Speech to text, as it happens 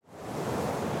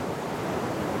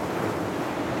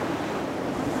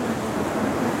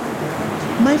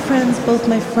My friends, both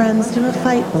my friends, do not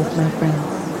fight, both my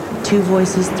friends. 2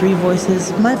 voices, 3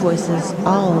 voices, my voices,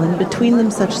 all, and between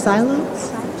them such silence?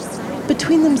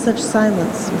 Between them such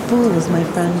silence, a fool is my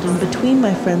friend, and between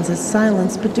my friends is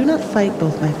silence, but do not fight,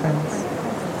 both my friends.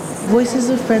 Voices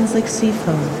of friends like sea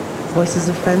foam, voices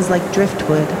of friends like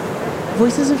driftwood,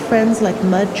 voices of friends like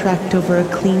mud tracked over a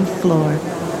clean floor.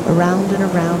 Around and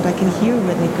around, I can hear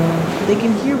where they go, they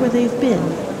can hear where they've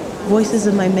been. Voices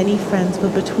of my many friends,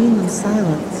 but between them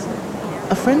silence.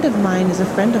 A friend of mine is a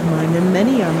friend of mine, and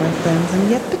many are my friends, and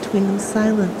yet between them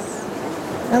silence.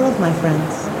 I love my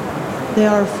friends. They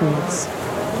are fools.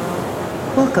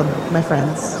 Welcome, my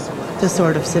friends, to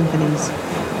Sword of Symphonies.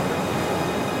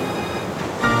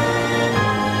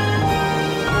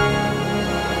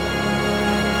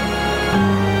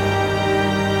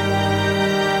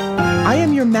 I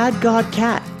am your mad god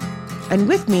cat, and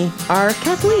with me are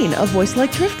Kathleen, a voice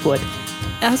like Driftwood.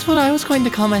 That's what I was going to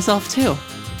call myself too.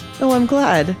 Oh, I'm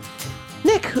glad.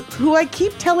 Nick, who I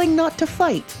keep telling not to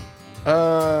fight.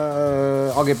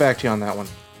 I'll get back to you on that one.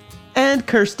 And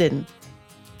Kirsten,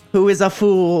 who is a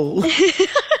fool.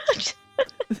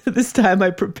 This time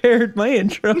I prepared my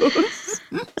intros,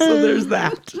 so there's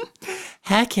that.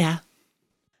 Heck yeah.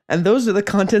 And those are the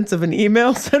contents of an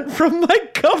email sent from my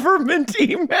government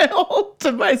email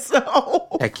to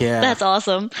myself. Heck yeah. That's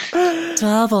awesome.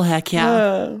 Double heck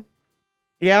yeah.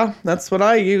 Yeah, that's what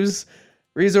I use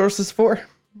resources for.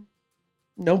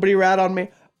 Nobody rat on me.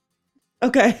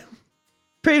 Okay.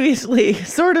 Previously,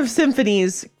 Sword of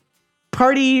Symphonies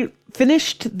party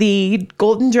finished the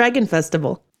Golden Dragon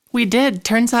Festival. We did.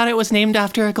 Turns out it was named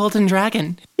after a golden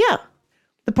dragon. Yeah.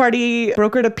 The party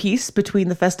brokered a peace between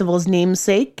the festival's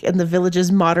namesake and the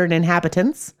village's modern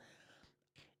inhabitants.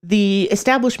 The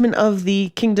establishment of the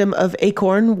Kingdom of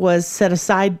Acorn was set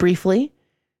aside briefly,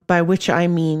 by which I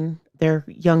mean their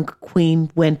young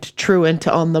queen went truant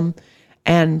on them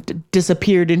and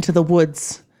disappeared into the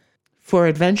woods for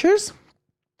adventures.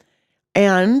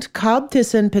 And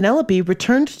Cobtis and Penelope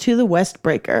returned to the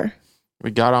Westbreaker. We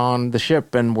got on the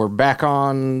ship and we're back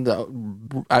on the,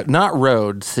 not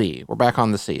road, sea. We're back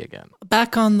on the sea again.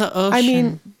 Back on the ocean. I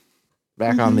mean,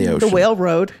 Back on the ocean. the Whale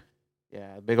Road.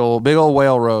 Yeah, big old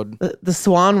whale road. The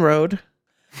Swan Road.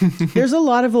 There's a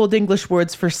lot of Old English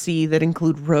words for sea that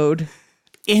include road.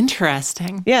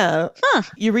 Interesting. Yeah. Huh.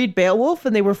 You read Beowulf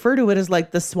and they refer to it as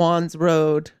like the Swan's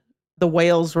Road, the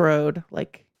Whale's Road.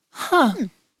 Like, Huh.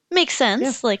 Makes sense.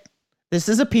 Yeah. Like, this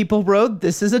is a people road,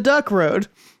 this is a duck road.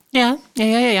 Yeah.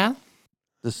 Yeah.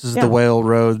 This is Yeah. the whale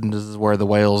road, and this is where the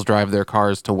whales drive their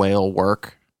cars to whale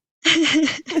work.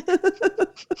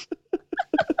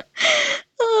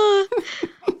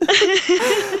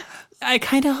 I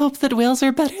kind of hope that whales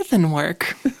are better than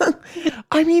work.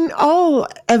 I mean, all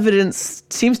evidence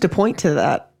seems to point to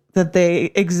that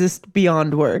they exist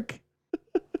beyond work.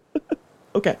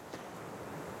 Okay.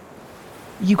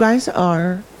 You guys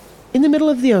are in the middle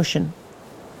of the ocean.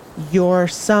 You're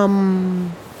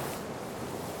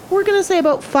we're going to say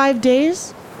about 5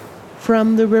 days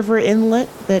from the river inlet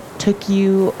that took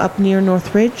you up near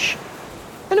Northridge,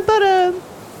 and about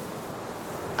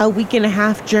a week and a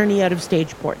half journey out of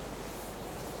Stageport.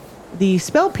 The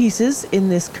spell pieces in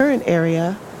this current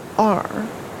area are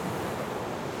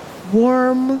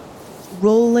warm,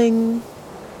 rolling,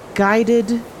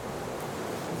 guided,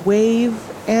 wave,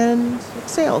 and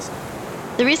sails.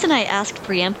 the reason I asked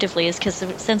preemptively is because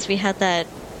since we had that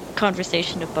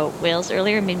conversation about whales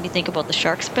earlier, it made me think about the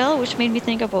shark spell, which made me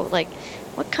think about, like,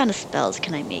 what kind of spells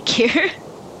can I make here?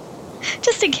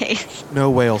 Just in case.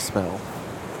 No whale spell.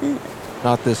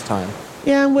 Not this time.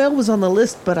 Yeah, and whale was on the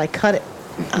list, but I cut it.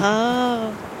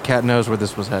 Oh. Cat knows where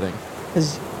this was heading.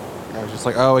 'Cause I was just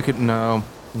like, oh, it could, no,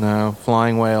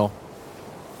 flying whale.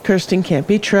 Kirsten can't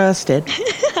be trusted.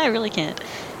 I really can't.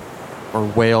 Or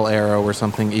whale arrow or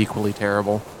something equally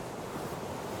terrible.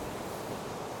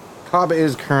 Cobb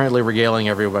is currently regaling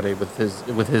everybody with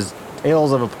his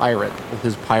tales of a pirate, with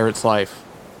his pirate's life.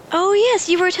 Oh, yes,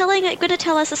 you were going to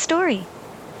tell us a story.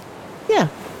 Yeah.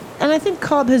 And I think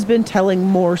Cobb has been telling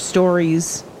more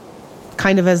stories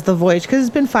kind of as the voyage, because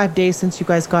it's been 5 days since you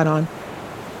guys got on.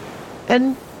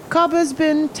 And Cobb has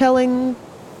been telling,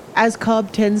 as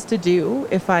Cobb tends to do,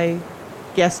 if I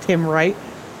guessed him right,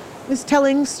 is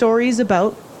telling stories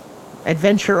about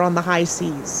adventure on the high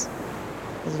seas,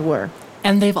 as it were.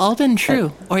 And they've all been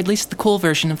true, or at least the cool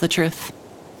version of the truth.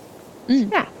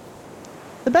 Yeah.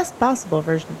 The best possible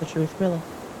version of the truth, really.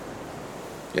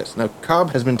 Yes, now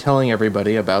Cobb has been telling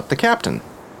everybody about the captain.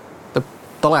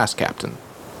 The last captain.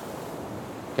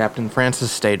 Captain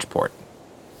Francis Stageport.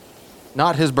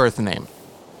 Not his birth name.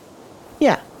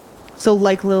 Yeah. So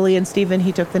like Lily and Stephen,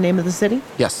 he took the name of the city?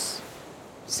 Yes.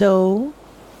 So,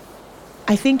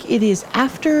 I think it is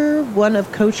after one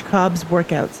of Coach Cobb's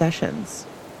workout sessions.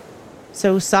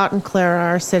 So Sot and Clara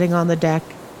are sitting on the deck.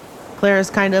 Clara's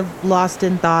kind of lost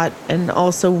in thought and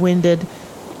also winded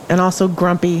and also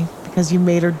grumpy because you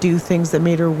made her do things that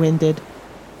made her winded.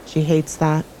 She hates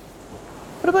that.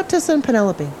 What about Tessa and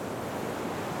Penelope?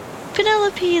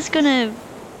 Penelope is gonna...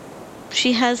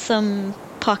 She has some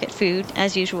pocket food,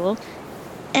 as usual.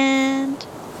 And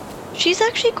she's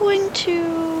actually going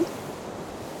to...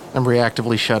 I'm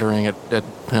reactively shuddering at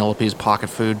Penelope's pocket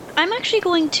food. I'm actually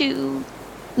going to...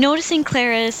 Noticing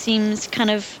Clara seems kind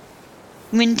of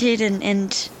winded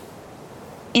and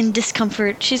in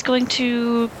discomfort, she's going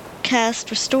to cast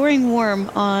Restoring Warm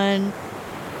on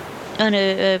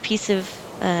a piece of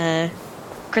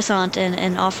croissant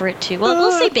and offer it to... Well,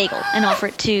 we'll say bagel, and offer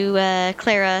it to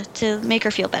Clara to make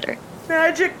her feel better.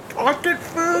 Magic pocket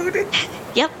food?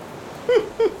 Yep.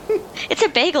 It's a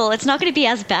bagel. It's not going to be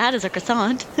as bad as a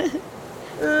croissant.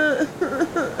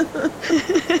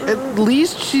 At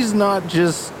least she's not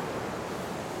just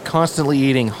constantly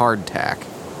eating hardtack.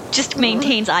 Just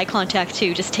maintains eye contact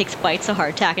too. Just takes bites of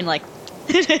hardtack and like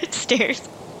stares.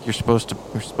 You're supposed to.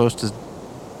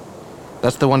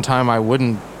 That's the one time I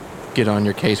wouldn't get on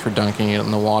your case for dunking it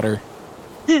in the water.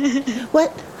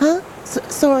 What? Huh?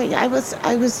 Sorry, I was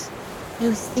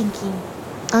thinking.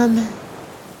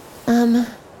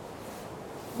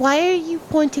 Why are you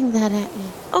pointing that at me?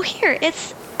 Oh, here.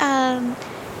 It's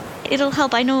it'll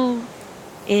help. I know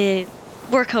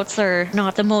workouts are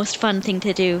not the most fun thing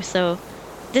to do, so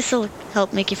this will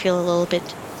help make you feel a little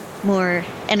bit more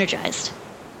energized.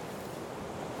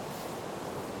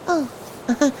 Oh.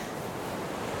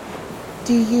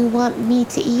 Do you want me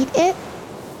to eat it?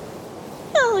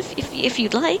 Well, if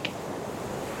you'd like.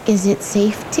 Is it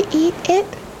safe to eat it?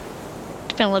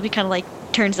 Penelope kind of like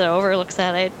turns it over, looks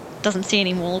at it, doesn't see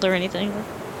any mold or anything.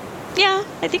 Yeah,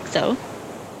 I think so.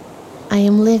 I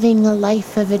am living a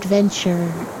life of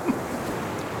adventure.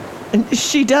 And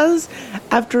she does,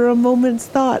 after a moment's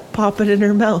thought, pop it in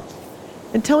her mouth.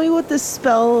 And tell me what this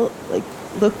spell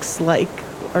looks like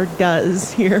or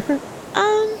does here.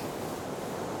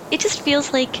 It just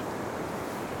feels like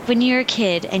when you're a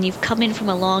kid and you've come in from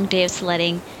a long day of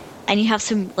sledding and you have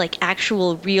some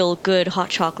actual real good hot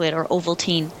chocolate or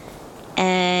Ovaltine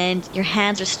and your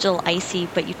hands are still icy,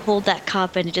 but you hold that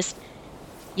cup and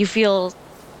you feel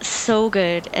so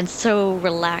good and so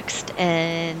relaxed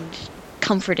and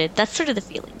comforted. That's sort of the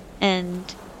feeling.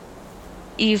 And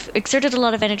you've exerted a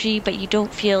lot of energy, but you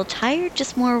don't feel tired,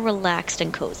 just more relaxed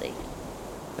and cozy.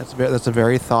 That's a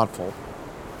very thoughtful.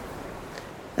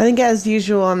 I think as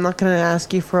usual, I'm not going to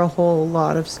ask you for a whole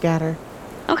lot of scatter.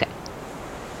 Okay.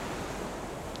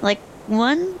 Like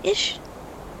 1-ish?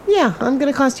 Yeah, I'm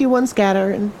going to cost you 1 scatter.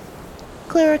 And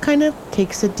Clara kind of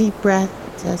takes a deep breath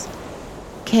and says,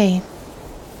 "Okay,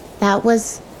 that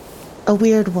was a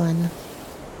weird one,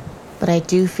 but I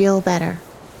do feel better."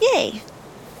 Yay!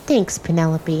 Thanks,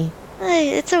 Penelope.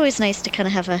 It's always nice to kind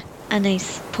of have a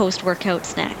nice post-workout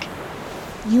snack.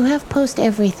 You have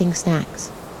post-everything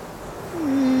snacks.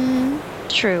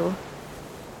 True.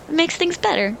 It makes things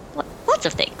better. Lots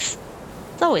of things.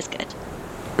 It's always good.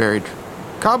 Very true.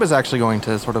 Cobb is actually going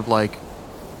to sort of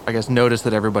notice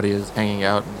that everybody is hanging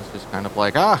out and is just kind of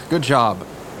like, good job.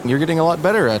 You're getting a lot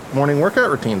better at morning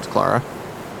workout routines, Clara.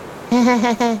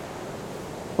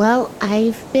 Well,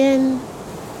 I've been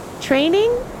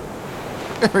training.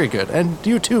 Very good. And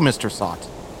you too, Mr. Sot.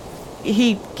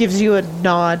 He gives you a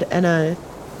nod and a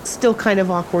still kind of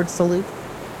awkward salute.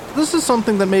 This is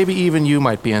something that maybe even you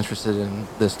might be interested in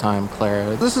this time,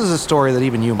 Clara. This is a story that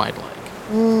even you might like.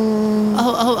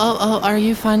 Oh, are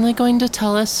you finally going to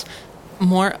tell us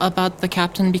more about the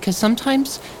captain? Because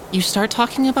sometimes you start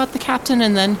talking about the captain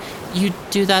and then you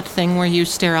do that thing where you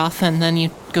stare off and then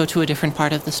you go to a different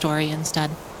part of the story instead.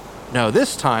 No,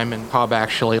 this time, and Cobb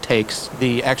actually takes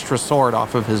the extra sword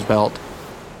off of his belt.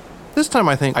 This time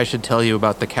I think I should tell you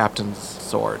about the captain's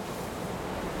sword.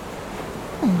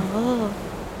 Oh.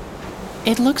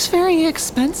 It looks very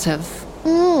expensive.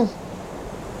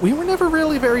 We were never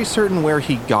really very certain where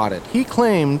he got it. He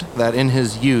claimed that in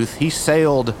his youth he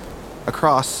sailed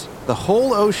across the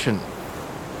whole ocean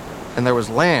and there was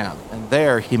land, and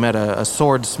there he met a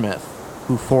swordsmith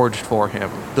who forged for him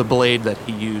the blade that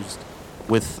he used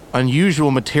with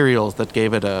unusual materials that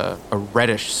gave it a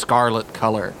reddish scarlet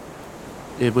color.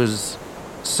 It was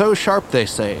so sharp, they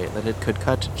say, that it could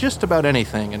cut just about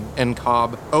anything, and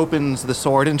Cobb opens the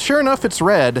sword, and sure enough, it's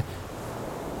red.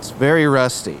 It's very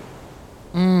rusty.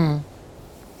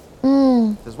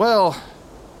 As well,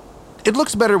 it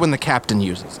looks better when the captain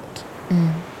uses it.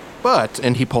 But,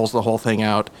 and he pulls the whole thing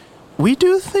out, We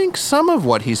do think some of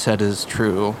what he said is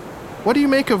true. What do you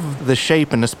make of the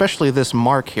shape and especially this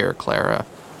mark here, Clara?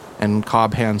 And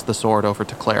Cobb hands the sword over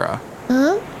to Clara.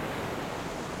 Huh?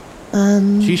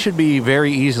 She should be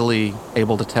very easily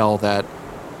able to tell that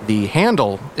the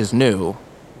handle is new.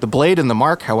 The blade and the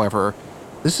mark, however,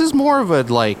 this is more of a,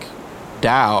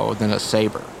 dowel than a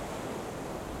saber.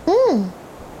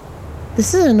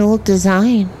 This is an old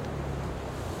design.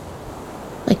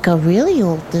 Like a really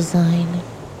old design.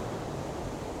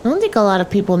 I don't think a lot of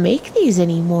people make these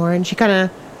anymore. And she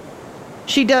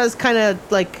does kind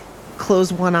of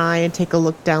close one eye and take a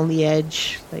look down the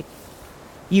edge. Like,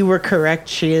 you were correct.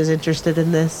 She is interested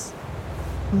in this.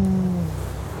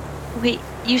 Wait,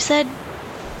 you said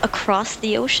across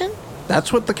the ocean?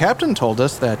 That's what the captain told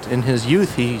us, that in his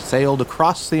youth he sailed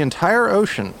across the entire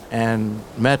ocean and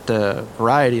met a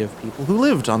variety of people who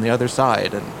lived on the other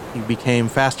side, and he became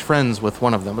fast friends with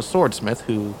one of them, a swordsmith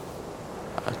who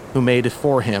made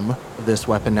for him this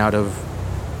weapon out of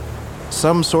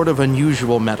some sort of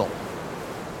unusual metal.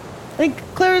 I think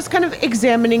Clara's kind of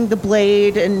examining the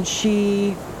blade, and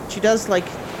she does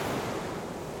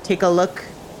take a look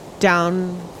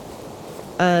down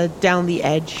the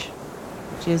edge,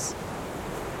 which is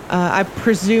I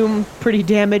presume pretty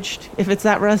damaged if it's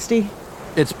that rusty.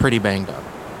 It's pretty banged up.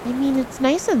 I mean, it's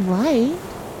nice and light.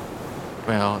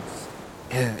 Well,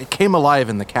 it came alive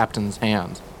in the captain's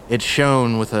hands. It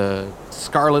shone with a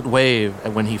scarlet wave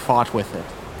when he fought with it.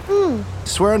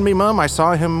 Swear on me, Mum, I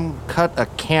saw him cut a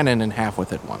cannon in half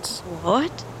with it once.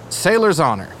 What? Sailor's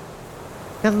honor.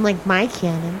 Nothing like my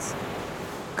cannons.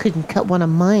 Couldn't cut one of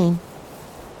mine.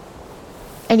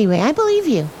 Anyway, I believe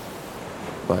you.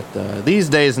 But these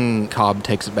days, and Cobb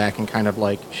takes it back and kind of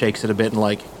shakes it a bit and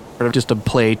sort of just a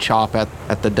play chop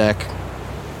at the deck.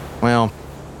 Well,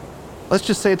 let's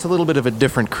just say it's a little bit of a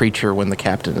different creature when the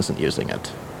captain isn't using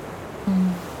it.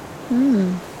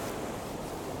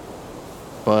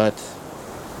 But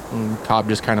Cobb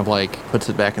just kind of puts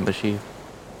it back in the sheath.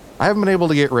 I haven't been able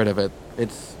to get rid of it.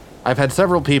 I've had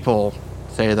several people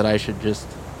say that I should just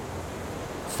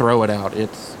throw it out.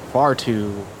 It's far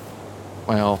too,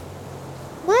 well...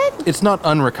 What? It's not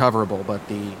unrecoverable, but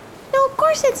No, of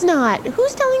course it's not.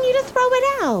 Who's telling you to throw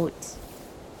it out?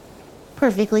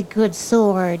 Perfectly good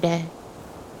sword.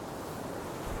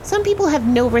 Some people have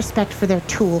no respect for their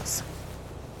tools.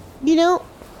 You know,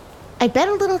 I bet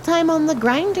a little time on the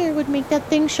grinder would make that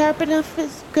thing sharp enough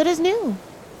as good as new.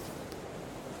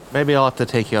 Maybe I'll have to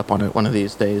take you up on it one of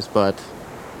these days, but...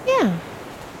 Yeah.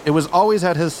 It was always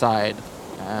at his side,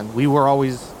 and we were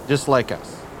always just like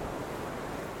us.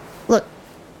 Look.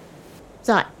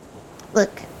 Zot.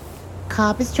 Look.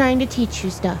 Cobb is trying to teach you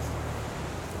stuff.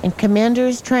 And Commander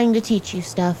is trying to teach you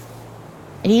stuff.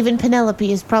 And even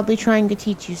Penelope is probably trying to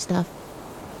teach you stuff.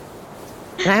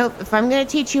 And I hope if I'm going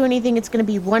to teach you anything, it's going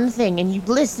to be one thing, and you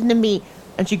listen to me.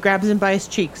 And she grabs him by his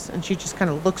cheeks, and she just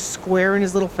kind of looks square in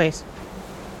his little face.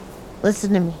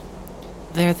 Listen to me.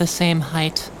 They're the same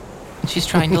height. She's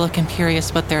trying to look imperious,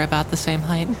 but they're about the same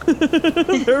height.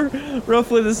 They're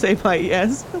roughly the same height,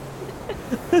 yes.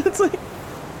 It's like,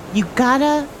 you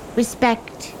gotta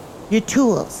respect your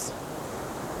tools.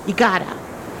 You gotta.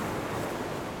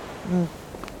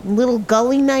 Little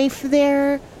gully knife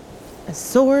there. A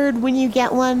sword when you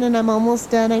get one, and I'm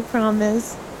almost done, I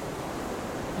promise.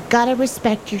 You gotta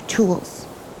respect your tools.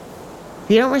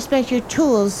 If you don't respect your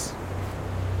tools,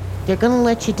 they're gonna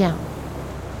let you down.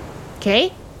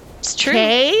 Okay? It's true.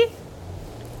 Okay?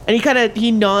 And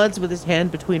he nods with his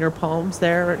hand between her palms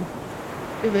there, and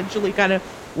eventually kind of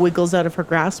wiggles out of her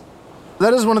grasp.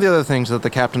 That is one of the other things that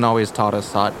the captain always taught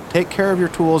us, take care of your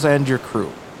tools and your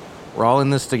crew. We're all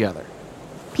in this together.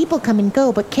 People come and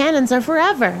go, but cannons are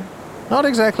forever. Not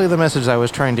exactly the message I was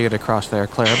trying to get across there,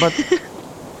 Claire, but...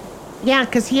 Yeah,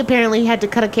 because he apparently had to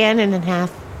cut a cannon in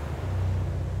half.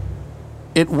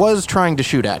 It was trying to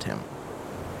shoot at him.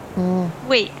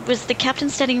 Wait, was the captain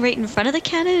standing right in front of the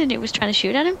cannon and it was trying to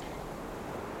shoot at him?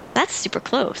 That's super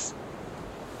close.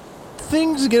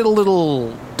 Things get a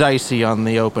little dicey on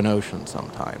the open ocean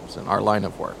sometimes in our line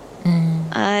of work.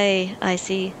 I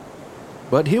see.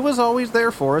 But he was always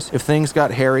there for us. If things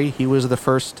got hairy, he was the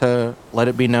first to let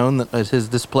it be known that was his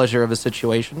displeasure of a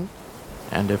situation.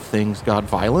 And if things got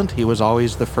violent, he was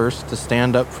always the first to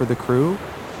stand up for the crew.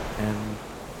 And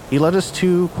he led us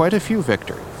to quite a few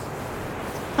victories.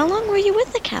 How long were you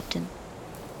with the captain?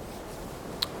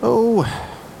 Oh,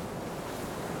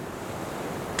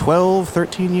 12,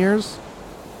 13 years.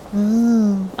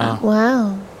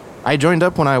 Wow. I joined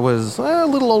up when I was a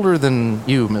little older than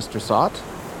you, Mr. Sott.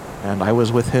 And I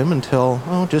was with him until,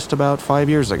 just about 5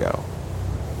 years ago.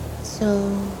 So,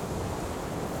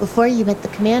 before you met the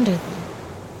commander then?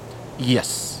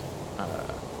 Yes.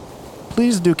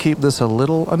 Please do keep this a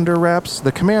little under wraps.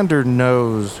 The commander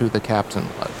knows who the captain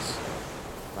was.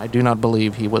 I do not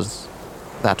believe he was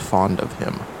that fond of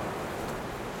him.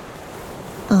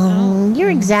 Oh, you're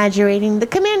exaggerating. The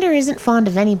commander isn't fond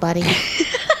of anybody.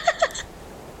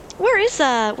 Where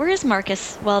is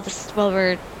Marcus while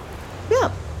we're...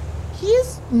 Yeah. He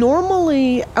is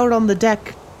normally out on the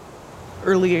deck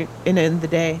earlier in the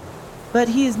day, but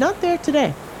he is not there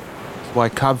today. That's why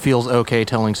Cobb feels okay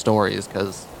telling stories,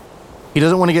 because he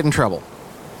doesn't want to get in trouble.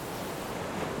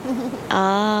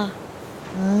 Ah.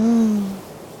 Oh,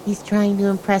 he's trying to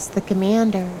impress the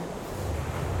commander.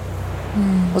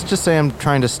 Let's just say I'm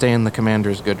trying to stay in the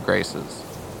commander's good graces.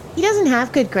 He doesn't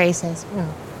have good graces.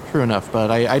 True enough, but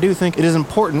I do think it is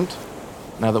important,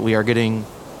 now that we are getting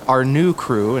our new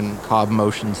crew and Cobb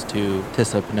motions to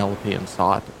Tissa, Penelope, and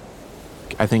Sot.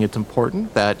 I think it's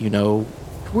important that you know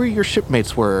where your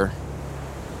shipmates were.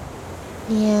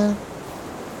 Yeah.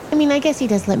 I mean, I guess he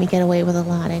does let me get away with a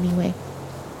lot anyway.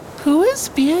 Who is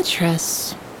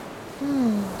Beatrice?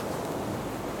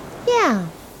 Yeah.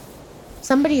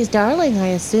 Somebody's darling, I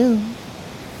assume.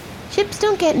 Ships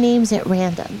don't get names at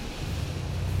random.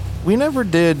 We never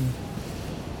did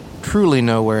truly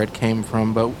know where it came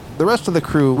from, but the rest of the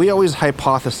crew, we always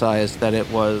hypothesized that it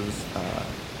was,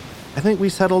 I think we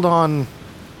settled on,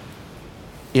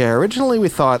 originally we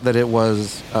thought that it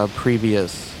was a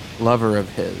previous lover of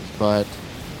his, but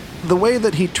the way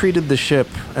that he treated the ship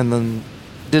and then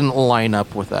didn't line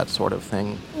up with that sort of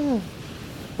thing,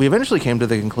 we eventually came to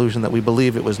the conclusion that we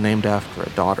believe it was named after a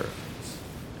daughter.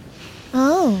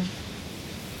 Oh.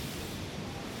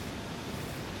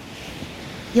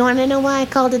 You want to know why I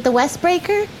called it the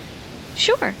Westbreaker?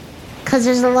 Sure. Because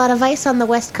there's a lot of ice on the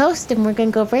west coast and we're going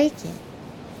to go break it.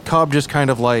 Cobb just kind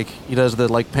of he does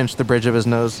the pinch the bridge of his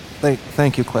nose.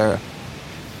 Thank you, Clara.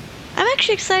 I'm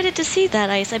actually excited to see that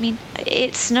ice. I mean,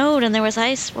 it snowed and there was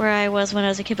ice where I was when I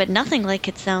was a kid, but nothing like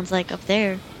it sounds like up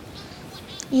there.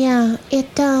 Yeah,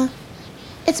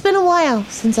 it's been a while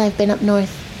since I've been up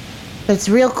north. But it's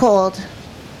real cold.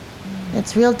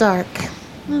 It's real dark.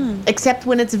 Except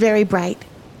when it's very bright.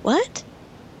 What?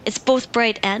 It's both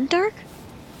bright and dark?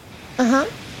 Uh-huh.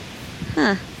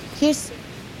 Huh.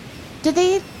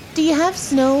 Do you have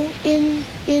snow in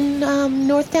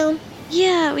Northtown?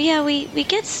 Yeah, we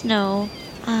get snow.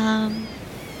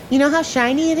 You know how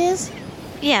shiny it is?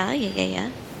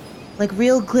 Yeah. Like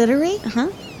real glittery? Uh-huh.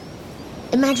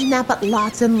 Imagine that, but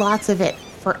lots and lots of it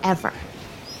forever.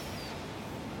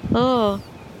 Oh,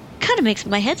 kind of makes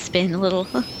my head spin a little.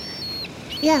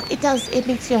 Yeah, it does. It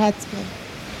makes your head spin.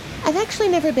 I've actually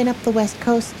never been up the west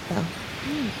coast, though.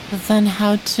 Then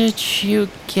how did you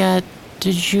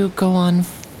go on...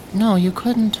 No, you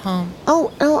couldn't, Tom.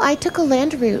 Oh, I took a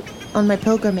land route on my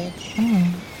pilgrimage.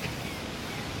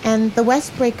 And the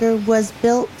Westbreaker was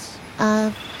built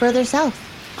further south.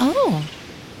 Oh.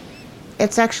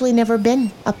 It's actually never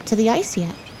been up to the ice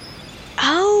yet.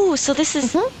 Oh, so this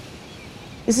is...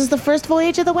 This is the first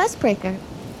voyage of the Westbreaker.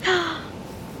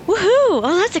 Woohoo!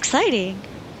 Oh, that's exciting.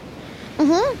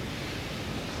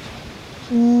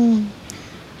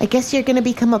 I guess you're gonna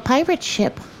become a pirate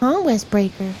ship, huh,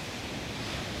 Westbreaker?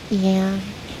 Yeah.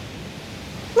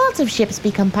 Lots of ships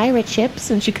become pirate ships.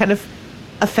 And she kind of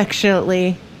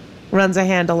affectionately runs a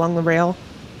hand along the rail.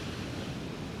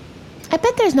 I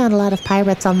bet there's not a lot of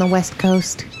pirates on the west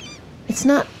coast. It's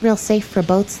not real safe for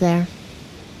boats there.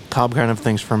 Cobb kind of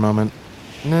thinks for a moment.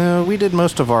 No, we did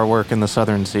most of our work in the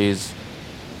southern seas.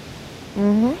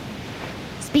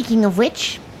 Speaking of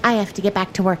which, I have to get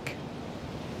back to work.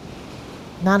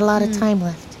 Not a lot of time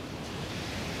left.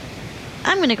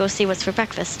 I'm gonna go see what's for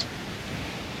breakfast.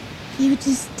 You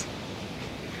just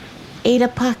ate a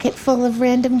pocket full of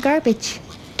random garbage.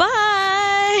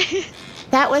 Bye!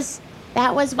 That was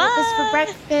what was for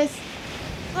breakfast.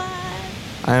 Bye!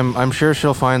 I'm sure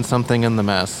she'll find something in the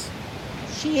mess.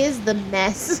 She is the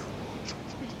mess.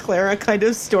 Clara kind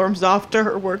of storms off to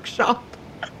her workshop.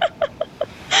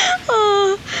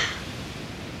 Oh.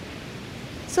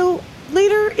 So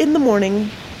later in the morning,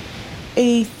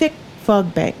 a thick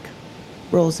fog bank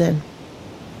rolls in.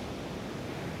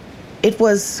 It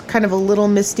was kind of a little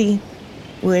misty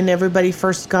when everybody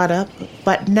first got up,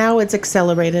 but now it's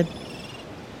accelerated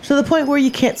to the point where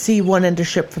you can't see one end of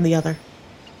ship from the other.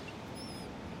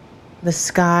 The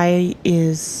sky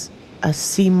is a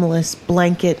seamless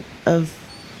blanket of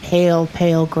pale,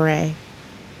 pale gray.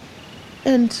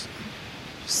 And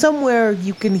somewhere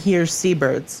you can hear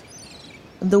seabirds.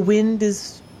 The wind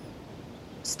is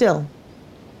still,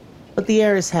 but the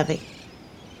air is heavy.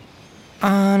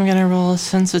 I'm gonna roll a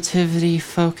sensitivity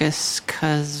focus,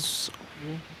 'cause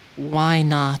why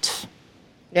not?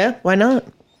 Yeah, why not?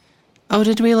 Oh,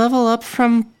 did we level up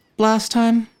from last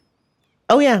time?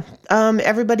 Oh, yeah.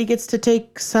 Everybody gets to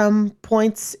take some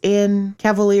points in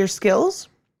Cavalier skills.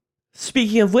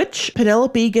 Speaking of which,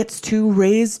 Penelope gets to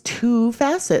raise 2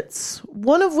 facets,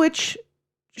 one of which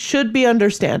should be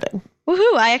understanding.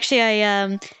 Woohoo! I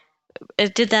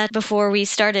did that before we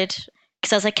started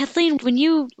because I was like, Kathleen, when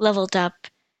you leveled up,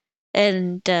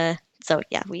 and so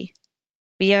yeah, we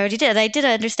already did. I did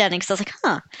understanding because I was like,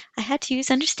 I had to use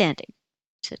understanding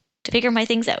to figure my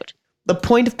things out. The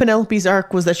point of Penelope's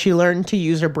arc was that she learned to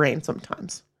use her brain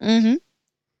sometimes. Mm-hmm.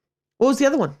 What was the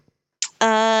other one?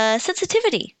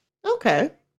 Sensitivity.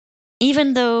 Okay.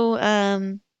 Even though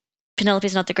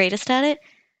Penelope's not the greatest at it,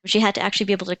 she had to actually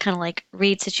be able to kind of like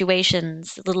read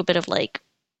situations, a little bit of like,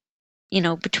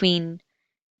 between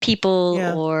people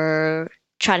or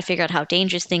try to figure out how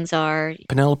dangerous things are.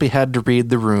 Penelope had to read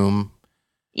the room.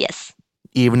 Yes.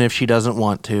 Even if she doesn't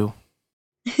want to.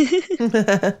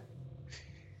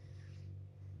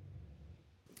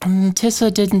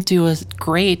 Tissa didn't do a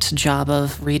great job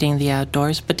of reading the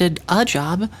outdoors, but did a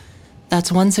job.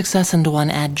 That's 1 success and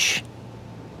 1 edge.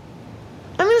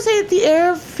 I'm going to say that the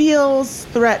air feels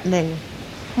threatening.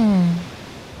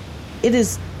 It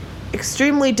is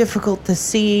extremely difficult to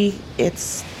see.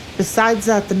 It's, besides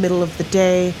that, the middle of the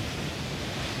day.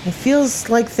 It feels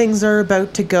like things are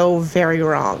about to go very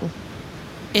wrong.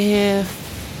 If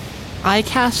I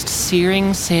cast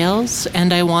Searing Sails,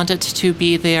 and I want it to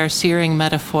be they are searing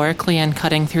metaphorically and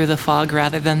cutting through the fog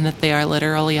rather than that they are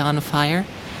literally on fire,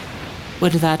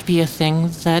 would that be a thing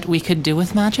that we could do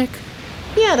with magic?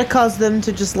 Yeah, to cause them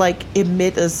to just,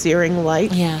 emit a searing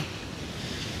light. Yeah.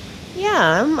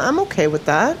 Yeah, I'm okay with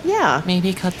that. Yeah.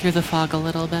 Maybe cut through the fog a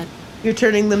little bit. You're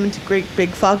turning them into great big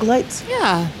fog lights?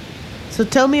 Yeah. So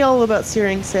tell me all about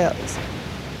Searing Sails.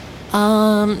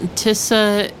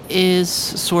 Tissa is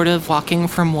sort of walking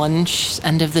from one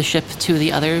end of the ship to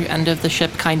the other end of the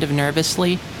ship kind of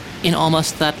nervously, in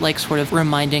almost that, sort of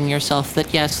reminding yourself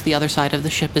that, yes, the other side of the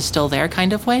ship is still there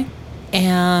kind of way.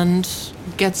 And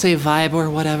gets a vibe or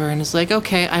whatever and is like,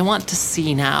 okay, I want to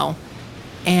see now.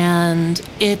 And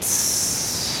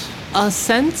it's a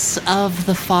sense of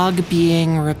the fog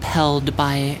being repelled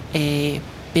by a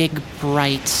big,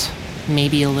 bright,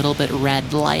 maybe a little bit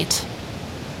red light.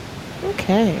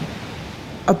 Okay.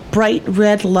 A bright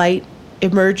red light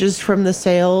emerges from the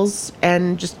sails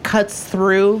and just cuts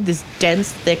through this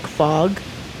dense, thick fog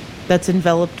that's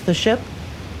enveloped the ship.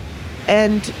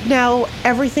 And now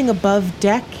everything above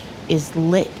deck is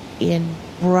lit in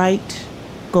bright,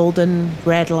 golden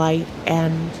red light,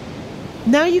 and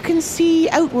now you can see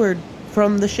outward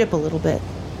from the ship a little bit.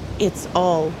 It's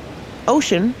all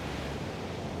ocean,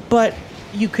 but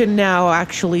you can now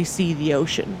actually see the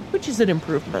ocean, which is an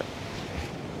improvement.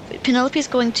 Penelope's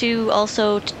going to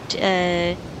also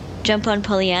jump on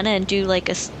Pollyanna and do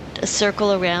a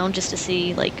circle around just to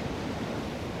see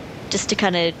just to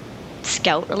kind of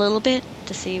scout a little bit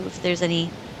to see if there's any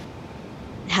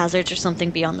hazards or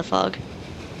something beyond the fog.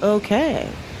 Okay.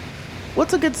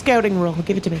 What's a good scouting roll?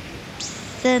 Give it to me.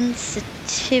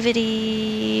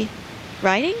 Sensitivity.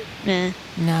 Riding? Nah.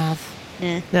 Nav.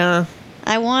 Nah. Nah.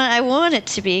 I want it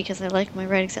to be because I like my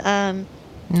writing.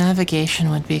 Navigation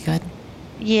would be good.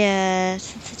 Yeah,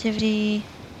 sensitivity.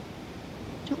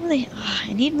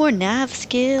 I need more nav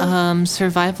skill.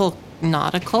 Survival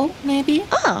nautical, maybe?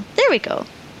 Oh, there we go.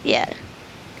 Yeah.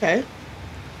 Okay.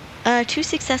 2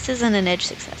 successes and an edge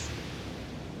success.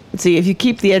 Let's see, if you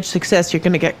keep the edge success, you're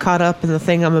going to get caught up in the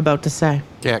thing I'm about to say.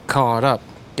 Get caught up.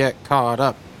 Get caught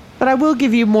up. But I will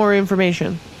give you more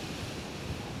information.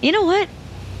 You know what?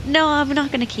 No, I'm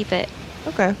not going to keep it.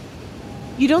 Okay.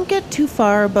 You don't get too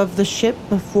far above the ship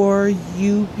before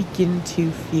you begin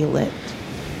to feel it.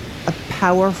 A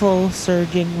powerful,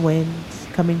 surging wind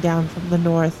coming down from the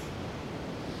north.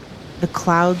 The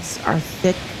clouds are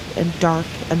thick and dark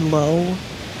and low.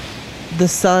 The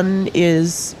sun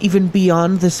is, even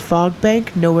beyond this fog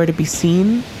bank, nowhere to be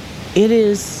seen. It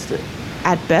is,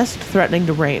 at best, threatening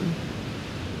to rain.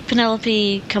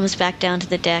 Penelope comes back down to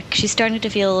the deck. She's starting to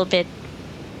feel a bit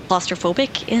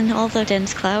claustrophobic in all the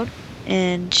dense cloud,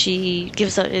 and she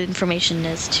gives out information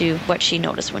as to what she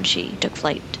noticed when she took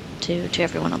flight to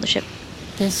everyone on the ship.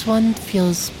 This one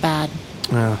feels bad.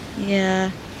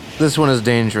 Yeah. This one is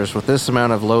dangerous. With this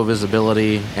amount of low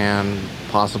visibility and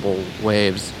possible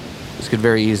waves, this could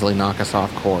very easily knock us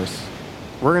off course.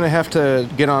 We're going to have to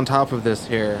get on top of this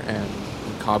here, and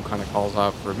Cobb kind of calls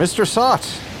out for Mr. Sot.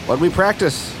 What'd we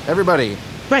practice? Everybody.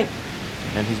 Right.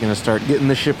 And he's going to start getting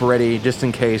the ship ready just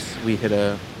in case we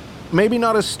hit maybe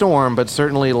not a storm, but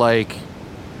certainly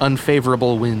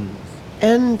unfavorable winds.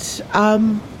 And,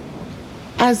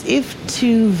 As if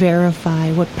to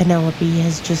verify what Penelope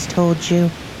has just told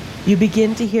you, you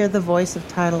begin to hear the voice of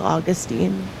Tidal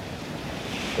Augustine.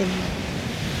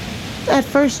 At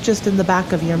first, just in the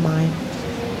back of your mind.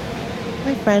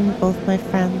 My friend, both my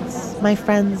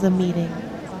friends, a meeting,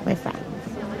 my friends.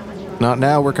 Not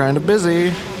now, we're kind of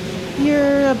busy.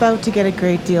 You're about to get a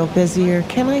great deal busier.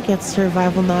 Can I get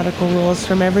survival nautical rules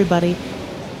from everybody?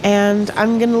 And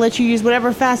I'm going to let you use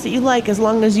whatever facet you like as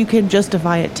long as you can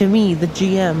justify it to me, the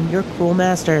GM, your cruel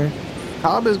master.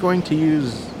 Cobb is going to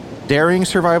use daring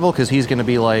survival because he's going to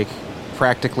be like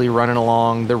practically running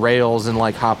along the rails and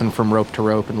like hopping from rope to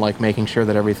rope and like making sure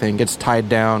that everything gets tied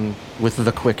down with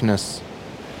the quickness.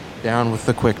 Down with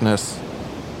the quickness.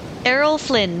 Errol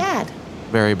Flynn. Bad.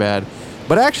 Very bad.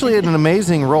 But actually, an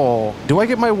amazing roll. Do I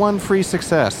get my one free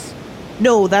success?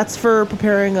 No, that's for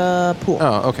preparing a pool.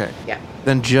 Oh, okay. Yeah.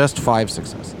 Then just 5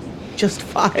 successes. Just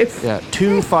 5. Yeah,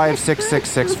 2, 5, 6, 6,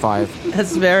 6, 5.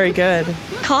 That's very good.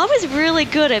 Cobb is really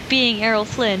good at being Errol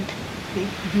Flynn.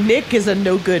 Nick is a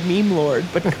no-good meme lord,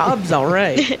 but Cobb's all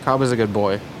right. Cobb is a good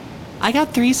boy. I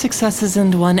got 3 successes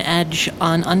and 1 edge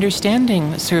on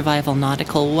understanding survival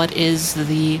nautical. What is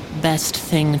the best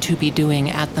thing to be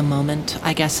doing at the moment,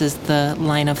 I guess is the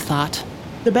line of thought.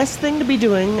 The best thing to be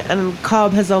doing, and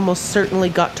Cobb has almost certainly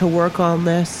got to work on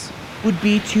this, would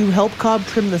be to help Cobb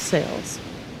trim the sails.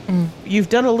 You've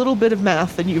done a little bit of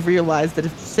math and you've realized that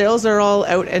if sails are all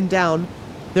out and down,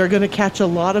 they're going to catch a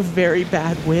lot of very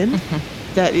bad wind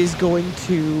that is going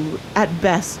to, at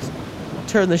best,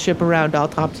 turn the ship around all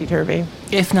topsy-turvy.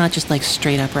 If not, just like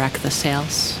straight up wreck the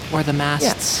sails or the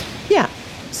masts. Yeah.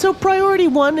 So priority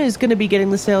 1 is going to be getting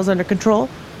the sails under control.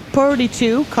 Priority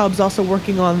 2, Cobb's also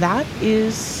working on that,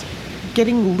 is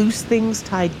getting loose things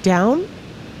tied down,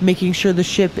 making sure the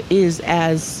ship is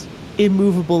as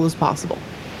immovable as possible.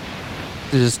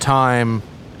 It is time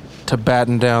to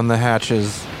batten down the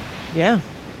hatches. Yeah.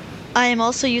 I am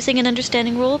also using an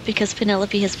understanding rule because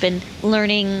Penelope has been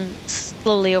learning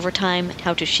slowly over time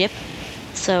how to ship.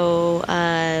 So,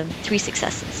 3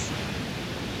 successes.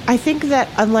 I think that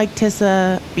unlike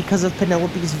Tissa, because of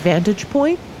Penelope's vantage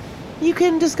point, you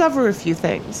can discover a few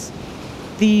things.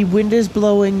 The wind is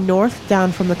blowing north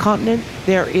down from the continent.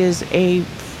 There is a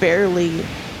fairly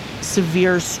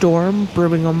severe storm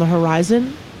brewing on the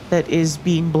horizon that is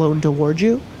being blown toward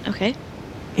you. Okay.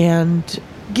 And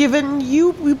given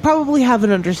you probably have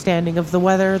an understanding of the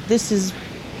weather, this is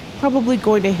probably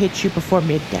going to hit you before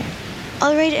midday.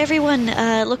 All right, everyone.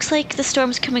 Looks like the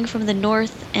storm's coming from the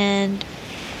north, and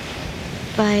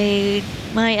by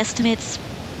my estimates,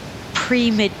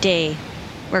 pre-midday,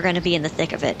 we're going to be in the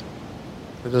thick of it.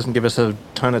 It doesn't give us a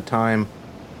ton of time.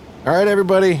 All right,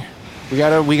 everybody. We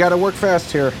gotta work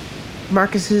fast here.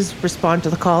 Marcus's respond to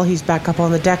the call. He's back up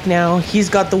on the deck now. He's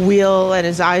got the wheel and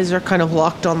his eyes are kind of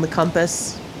locked on the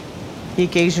compass. He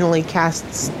occasionally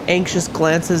casts anxious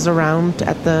glances around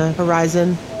at the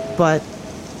horizon, but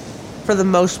for the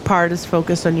most part is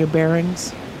focused on your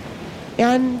bearings.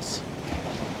 And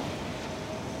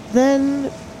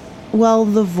then, well,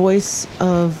 the voice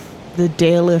of the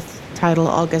Daleth Tidal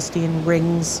Augustine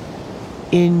rings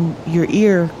in your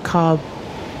ear, Cobb.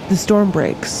 The storm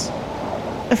breaks.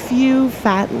 A few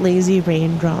fat, lazy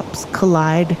raindrops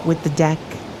collide with the deck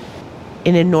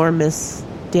in enormous,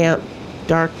 damp,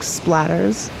 dark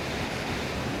splatters.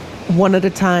 One at a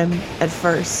time at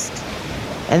first,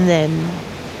 and then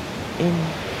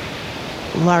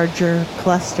in larger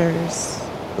clusters,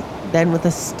 then with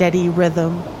a steady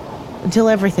rhythm, until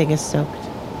everything is soaked.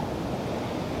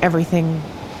 Everything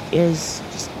is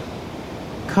just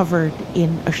covered in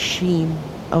a sheen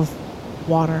of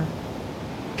water.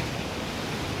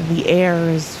 The air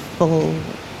is full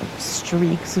of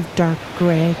streaks of dark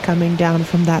gray coming down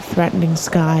from that threatening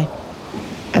sky.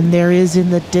 And there is in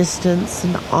the distance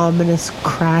an ominous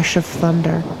crash of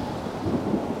thunder.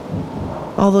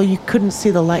 Although you couldn't see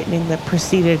the lightning that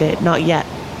preceded it, not yet.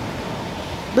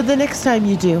 But the next time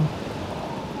you do,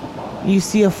 you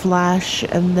see a flash,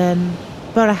 and then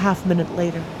about a half minute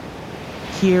later,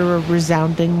 hear a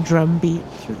resounding drum beat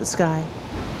through the sky,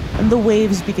 and the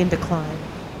waves begin to climb.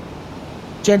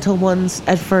 Gentle ones,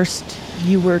 at first,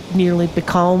 you were nearly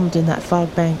becalmed in that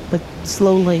fog bank, but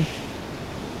slowly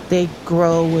they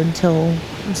grow until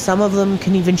some of them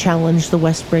can even challenge the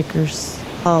Westbreaker's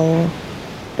hull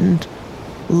and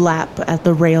lap at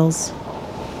the rails.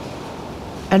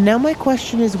 And now my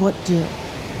question is, what do?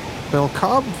 Well,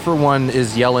 Cobb, for one,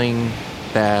 is yelling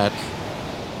that,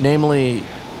 namely,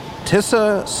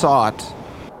 Tissa, Sot,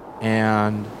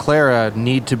 and Clara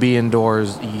need to be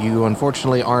indoors. You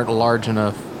unfortunately aren't large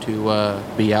enough to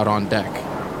be out on deck.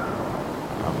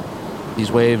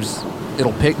 These waves,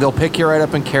 they'll pick you right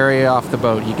up and carry you off the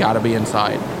boat. You gotta be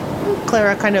inside.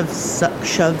 Clara kind of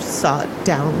shoves Sot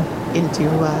down into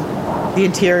the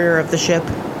interior of the ship.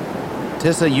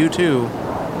 Tissa, you too.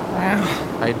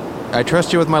 I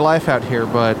trust you with my life out here,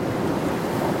 but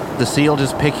the sea will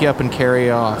just pick you up and carry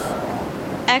you off.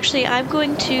 Actually, I'm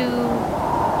going to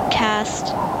cast...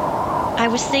 I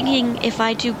was thinking if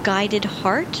I do Guided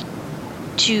Heart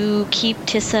to keep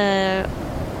Tissa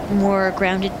more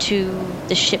grounded to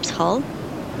the ship's hull.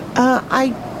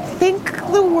 I think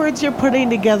the words you're putting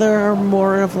together are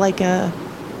more of like a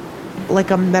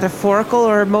metaphorical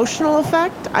or emotional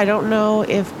effect. I don't know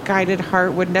if Guided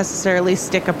Heart would necessarily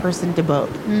stick a person to boat.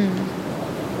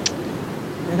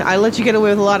 I let you get away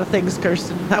with a lot of things,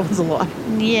 Kirsten. That was a lot.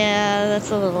 Yeah,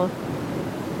 that's a little...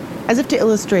 As if to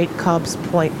illustrate Cobb's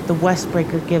point, the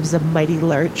Westbreaker gives a mighty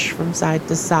lurch from side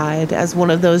to side as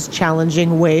one of those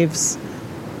challenging waves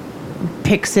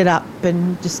picks it up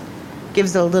and just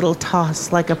gives a little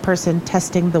toss like a person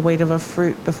testing the weight of a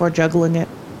fruit before juggling it.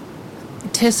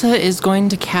 Tissa is going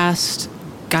to cast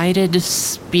Guided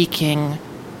Speaking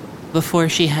before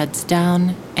she heads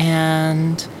down,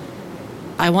 and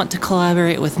I want to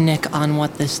collaborate with Nick on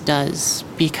what this does,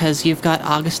 because you've got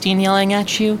Augustine yelling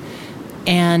at you,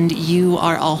 and you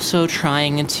are also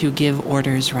trying to give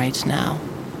orders right now.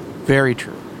 Very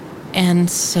true. And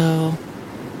so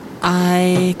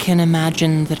I can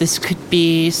imagine that this could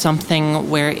be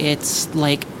something where it's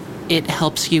like it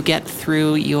helps you get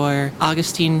through your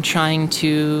Augustine trying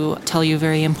to tell you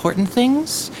very important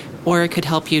things, or it could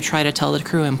help you try to tell the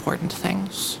crew important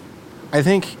things. I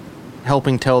think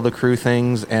helping tell the crew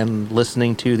things and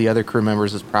listening to the other crew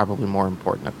members is probably more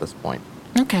important at this point.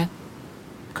 Okay.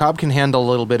 Cobb can handle a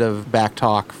little bit of back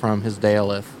talk from his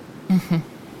Daolith.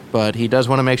 But he does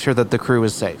want to make sure that the crew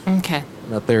is safe. Okay.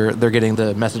 That they're getting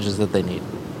the messages that they need.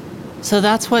 So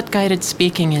that's what Guided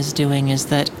Speaking is doing, is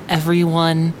that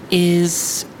everyone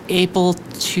is able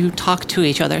to talk to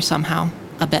each other somehow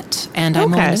a bit. And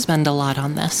I'm going to spend a lot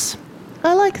on this.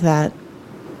 I like that.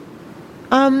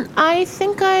 I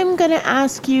think I'm going to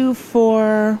ask you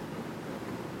for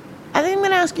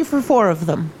 4 of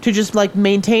them to just like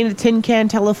maintain a tin can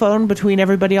telephone between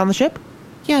everybody on the ship.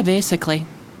 Yeah, basically.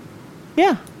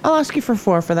 Yeah, I'll ask you for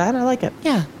 4 for that. I like it.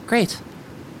 Yeah, great.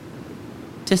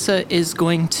 Tissa is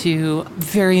going to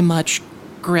very much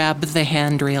grab the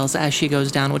handrails as she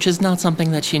goes down, which is not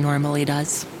something that she normally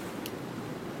does.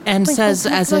 And says,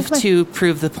 as if to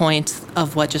prove the point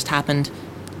of what just happened,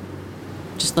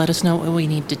 just let us know what we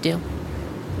need to do.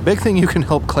 Big thing you can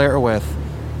help Claire with,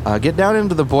 get down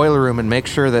into the boiler room and make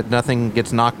sure that nothing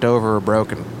gets knocked over or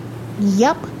broken.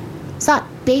 Yep. Sot,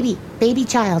 baby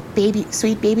child,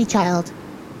 sweet baby child.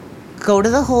 Go to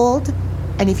the hold,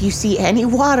 and if you see any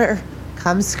water,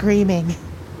 come screaming.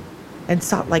 And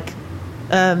Sot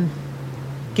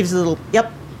gives a little,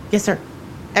 yep, yes sir.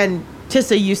 And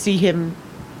Tissa, you see him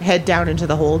head down into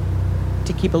the hold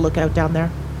to keep a lookout down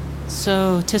there.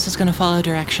 So Tissa's going to follow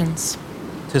directions.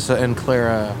 Tissa and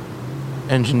Clara,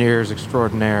 engineers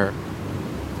extraordinaire.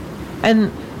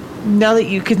 And now that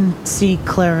you can see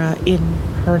Clara in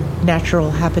her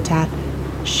natural habitat,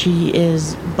 she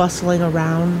is bustling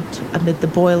around amid the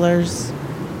boilers.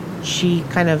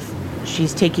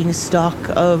 She's taking stock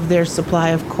of their supply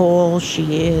of coal.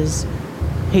 She is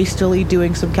hastily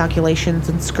doing some calculations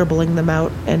and scribbling them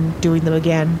out and doing them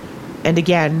again and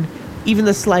again. Even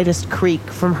the slightest creak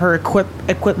from her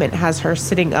equipment has her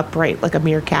sitting upright like a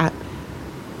meerkat.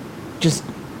 Just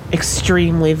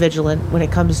extremely vigilant when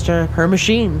it comes to her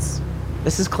machines.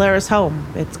 This is Clara's home.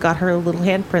 It's got her little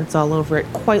handprints all over it,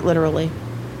 quite literally.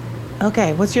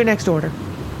 Okay, what's your next order?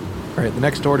 All right, the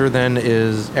next order then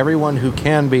is everyone who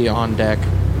can be on deck,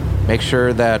 make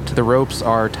sure that the ropes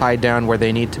are tied down where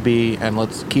they need to be, and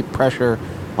let's keep pressure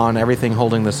on everything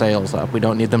holding the sails up. We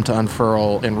don't need them to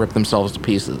unfurl and rip themselves to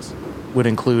pieces. Would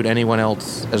include anyone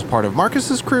else as part of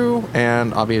Marcus's crew,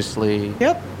 and obviously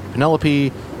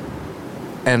Penelope.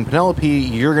 And Penelope,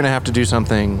 you're going to have to do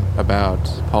something about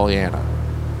Pollyanna.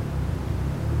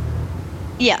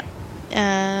 Yeah.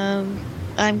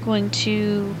 I'm going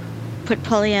to put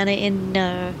Pollyanna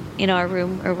in our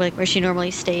room, or like where she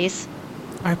normally stays.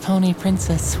 Our pony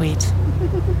princess suite.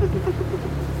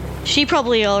 She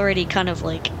probably already kind of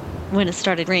like, when it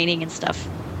started raining and stuff,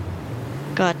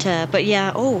 but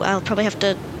yeah, I'll probably have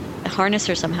to harness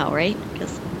her somehow, right?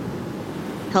 Because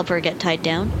help her get tied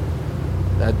down.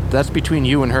 That's between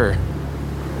you and her.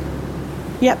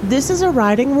 Yep, this is a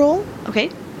riding roll.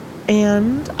 Okay.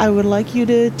 And I would like you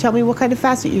to tell me what kind of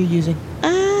facet you're using.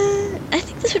 I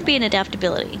think this would be an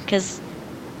adaptability, because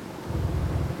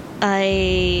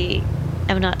I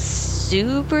am not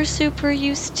super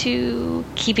used to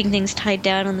keeping things tied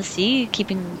down on the sea,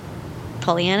 keeping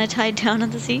Pollyanna tied down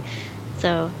on the sea.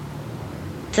 So,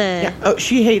 Yeah. Oh,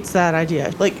 she hates that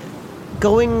idea. Like,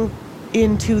 going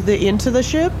into the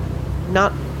ship,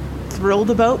 not thrilled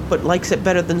about, but likes it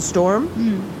better than Storm.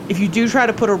 If you do try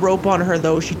to put a rope on her,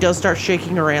 though, she does start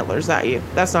shaking her antlers at you.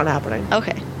 That's not happening.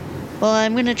 Okay. Well,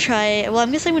 I'm gonna try. Well, I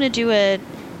guess I'm gonna do a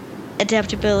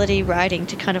adaptability riding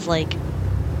to kind of like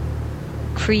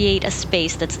create a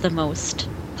space that's the most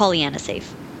Pollyanna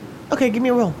safe. Okay, give me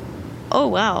a roll. Oh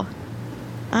wow.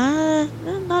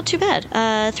 Not too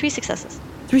bad. 3 successes.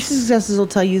 3 successes will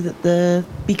tell you that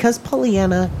because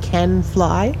Pollyanna can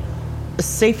fly, the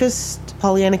safest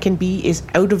Pollyanna can be is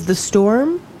out of the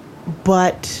storm,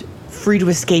 but free to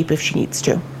escape if she needs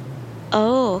to.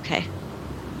 Oh, okay.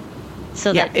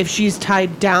 So Yeah, that if she's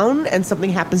tied down and something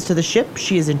happens to the ship,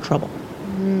 she is in trouble.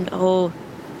 oh,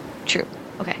 true.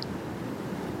 Okay.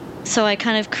 So I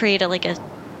kind of create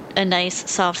a nice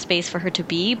soft space for her to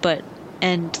be,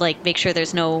 and like make sure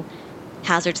there's no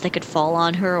hazards that could fall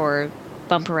on her or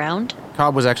bump around.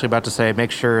 Cobb was actually about to say,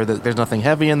 make sure that there's nothing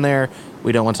heavy in there.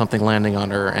 We don't want something landing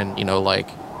on her and, like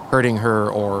hurting her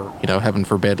or, heaven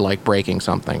forbid, like breaking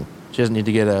something. She doesn't need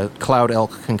to get a Cloud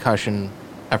Elk concussion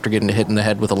after getting hit in the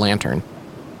head with a lantern.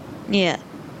 Yeah.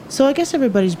 So I guess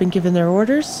everybody's been given their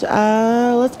orders.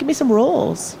 Let's give me some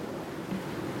rolls.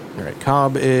 All right,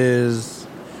 Cobb is...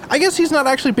 I guess he's not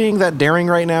actually being that daring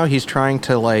right now. He's trying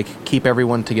to, like, keep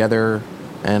everyone together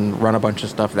and run a bunch of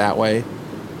stuff that way.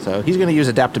 So he's going to use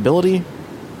adaptability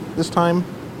this time.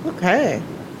 Okay.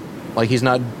 Like, he's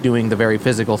not doing the very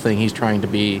physical thing. He's trying to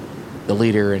be the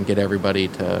leader and get everybody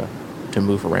to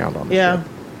move around on the ship.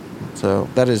 So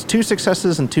that is 2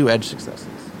 successes and 2 edge successes.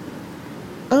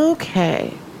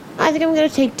 Okay. I think I'm going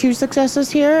to take 2 successes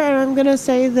here, and I'm going to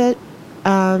say that,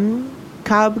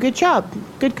 Cobb, good job.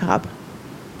 Good Cobb.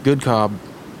 Good Cobb.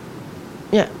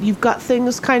 Yeah, you've got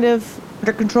things kind of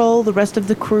under control. The rest of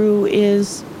the crew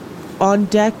is on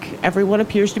deck. Everyone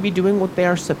appears to be doing what they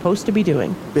are supposed to be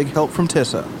doing. Big help from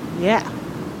Tissa. Yeah.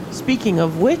 Speaking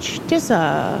of which,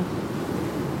 Tissa.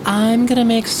 I'm gonna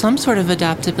make some sort of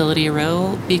adaptability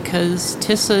roll because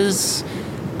Tissa's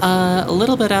a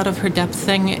little bit out of her depth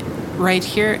thing right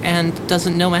here and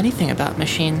doesn't know anything about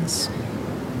machines.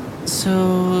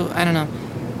 So, I don't know.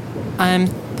 I'm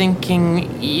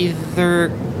thinking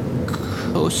either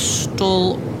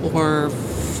coastal or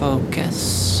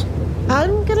focus.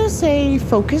 I'm gonna say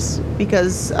focus,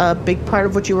 because a big part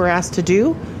of what you were asked to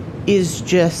do is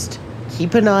just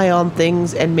keep an eye on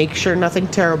things and make sure nothing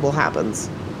terrible happens.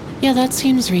 Yeah, that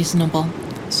seems reasonable.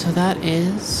 So that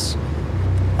is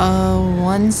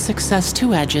 1 success,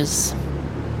 2 edges.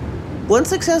 1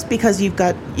 success because you've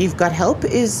got help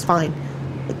is fine.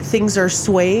 Like, things are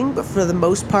swaying, but for the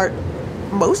most part,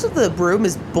 most of the room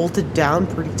is bolted down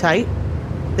pretty tight.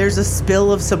 There's a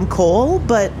spill of some coal,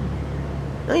 but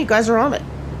no, you guys are on it.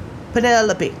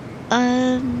 Penelope.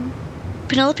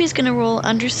 Penelope's gonna roll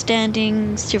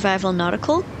understanding survival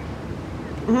nautical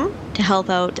to help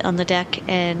out on the deck,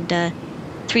 and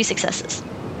 3 successes.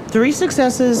 3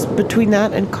 successes between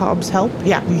that and Cobb's help.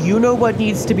 Yeah, you know what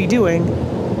needs to be doing.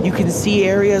 You can see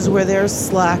areas where there's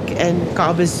slack, and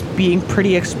Cobb is being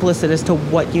pretty explicit as to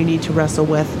what you need to wrestle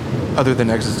with. Other than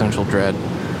existential dread.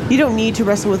 You don't need to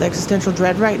wrestle with existential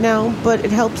dread right now, but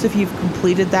it helps if you've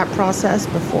completed that process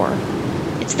before.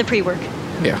 It's the pre-work.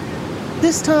 Yeah.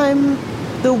 This time,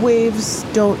 the waves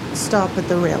don't stop at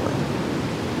the railing.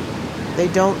 They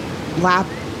don't lap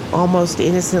almost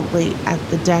innocently at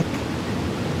the deck.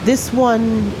 This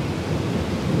one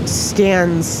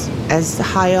stands as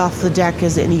high off the deck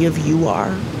as any of you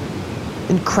are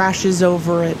and crashes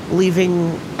over it,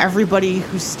 leaving everybody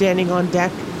who's standing on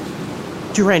deck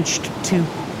drenched to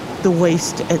the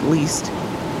waist at least.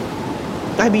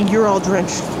 I mean, you're all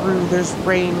drenched through. There's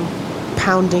rain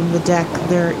pounding the deck.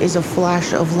 There is a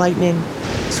flash of lightning.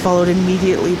 It's followed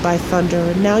immediately by thunder,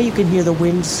 and now you can hear the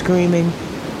wind screaming.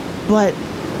 But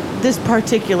this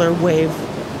particular wave,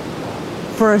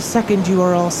 for a second you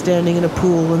are all standing in a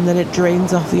pool, and then it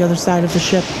drains off the other side of the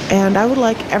ship. And I would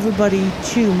like everybody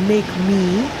to make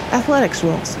me athletics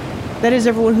rolls. That is,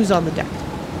 everyone who's on the deck.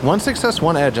 1 success,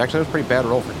 1 edge. Actually, that was a pretty bad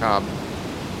roll for Cobb.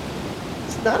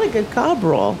 It's not a good Cobb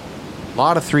roll. A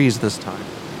lot of 3s this time.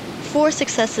 4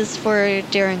 successes for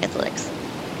daring athletics.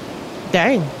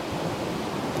 Dang.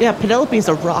 Yeah, Penelope's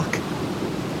a rock.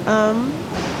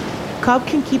 Cobb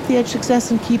can keep the edge success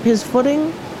and keep his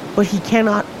footing, but he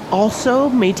cannot also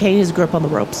maintain his grip on the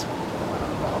ropes.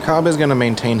 Cobb is going to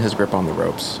maintain his grip on the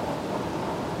ropes.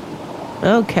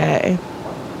 Okay.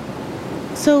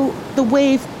 So the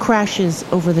wave crashes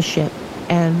over the ship,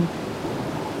 and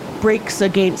breaks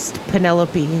against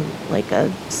Penelope like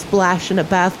a splash in a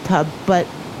bathtub, but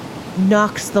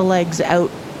knocks the legs out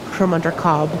from under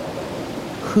Cobb,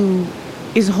 who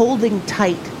is holding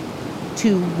tight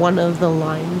to one of the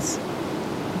lines,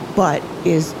 but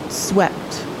is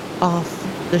swept off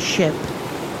the ship.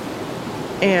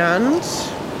 And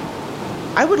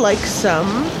I would like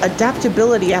some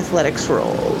adaptability athletics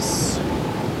rolls.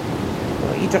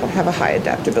 Well, you don't have a high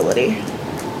adaptability.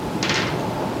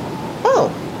 Oh,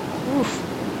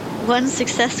 Oof. 1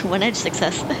 success, 1 edge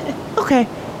success. okay.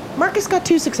 Marcus got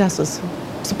 2 successes,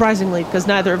 surprisingly, because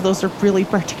neither of those are really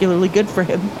particularly good for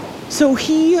him. So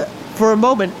he, for a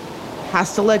moment,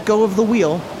 has to let go of the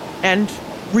wheel and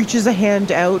reaches a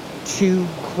hand out to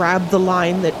grab the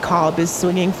line that Cobb is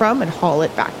swinging from and haul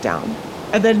it back down.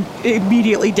 And then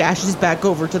immediately dashes back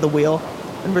over to the wheel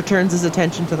and returns his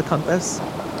attention to the compass.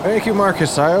 Thank you,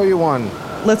 Marcus. I owe you one.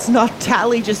 Let's not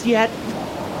tally just yet.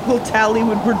 We'll tally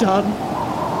when we're done.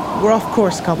 We're off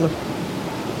course, Cobbler.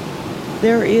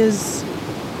 There is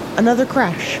another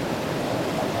crash.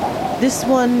 This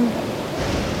one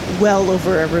well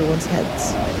over everyone's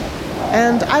heads.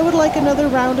 And I would like another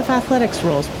round of athletics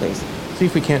rolls, please. See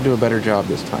if we can't do a better job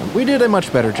this time. We did a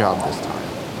much better job this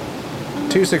time.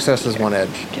 2 successes, 1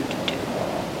 edge.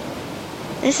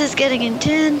 This is getting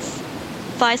intense.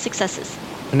 5 successes.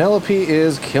 Penelope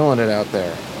is killing it out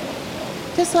there.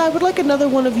 Tessa, I would like another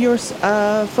one of your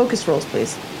focus rolls,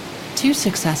 please. 2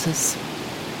 successes.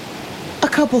 A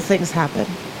couple things happen.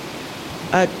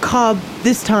 Cobb,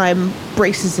 this time,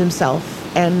 braces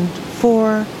himself, and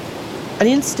for an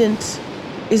instant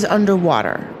is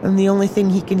underwater, and the only thing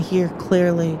he can hear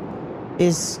clearly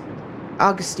is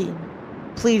Augustine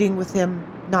pleading with him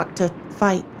not to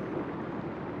fight.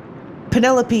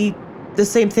 Penelope, the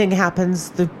same thing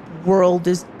happens. The world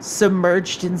is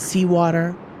submerged in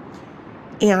seawater,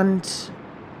 and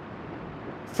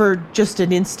for just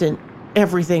an instant,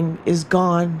 everything is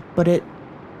gone, but it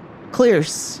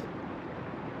clears.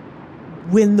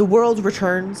 When the world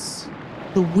returns,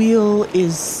 the wheel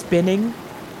is spinning.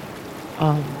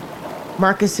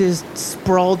 Marcus is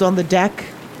sprawled on the deck,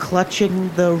 clutching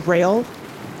the rail,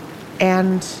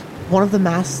 and one of the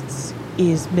masts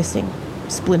is missing,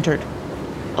 splintered.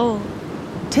 Oh,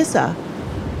 Tissa,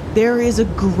 there is a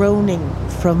groaning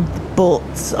from the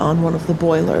bolts on one of the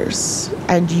boilers,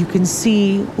 and you can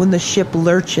see when the ship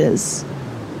lurches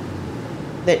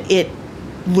that it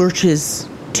lurches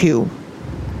too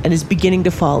and is beginning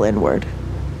to fall inward.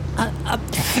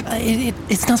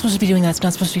 It's not supposed to be doing that. It's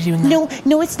not supposed to be doing that.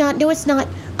 No, it's not. No, it's not.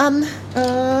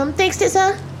 Thanks,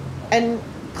 Tissa. And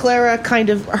Clara kind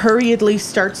of hurriedly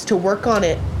starts to work on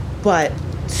it, but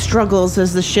struggles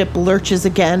as the ship lurches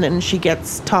again and she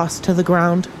gets tossed to the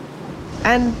ground.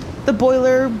 And the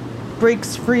boiler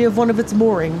breaks free of one of its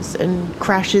moorings and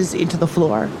crashes into the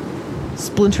floor,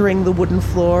 splintering the wooden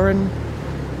floor and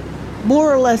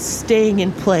more or less staying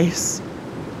in place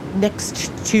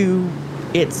next to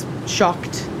its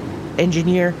shocked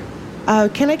engineer.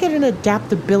 Can I get an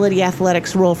adaptability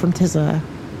athletics roll from Tissa?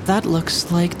 That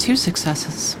looks like 2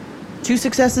 successes. 2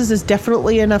 successes is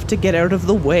definitely enough to get out of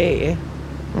the way.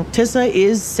 Well, Tissa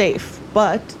is safe,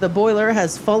 but the boiler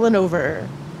has fallen over.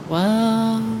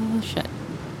 Well, shit.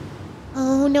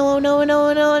 Oh,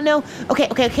 no.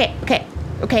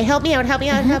 Okay, help me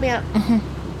out.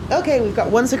 Okay, we've got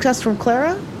 1 success from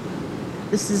Clara.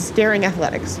 This is daring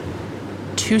athletics.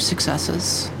 2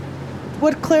 successes.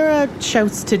 What Clara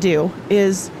shouts to do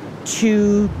is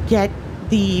to get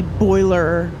the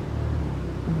boiler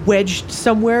wedged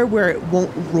somewhere where it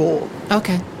won't roll.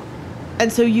 Okay.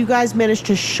 And so you guys manage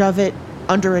to shove it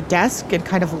under a desk and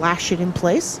kind of lash it in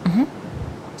place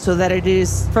so that it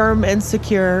is firm and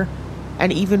secure,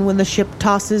 and even when the ship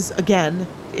tosses again,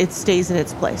 it stays in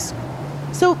its place.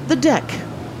 So the deck.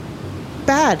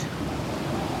 Bad.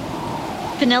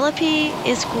 Penelope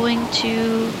is going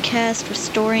to cast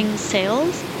Restoring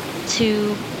Sails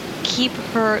to keep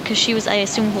her, because she was, I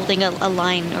assume, holding a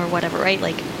line or whatever, right?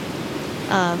 Like,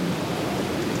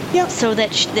 Yep. so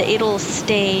that it'll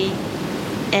stay,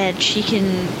 and she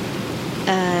can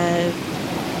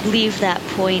leave that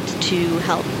point to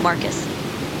help Marcus.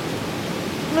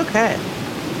 Okay.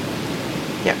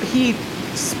 Yeah, he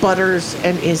sputters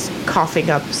and is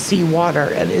coughing up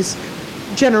seawater and is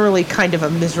generally kind of a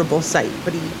miserable sight,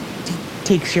 but he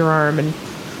takes your arm and...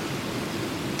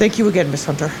 Thank you again, Miss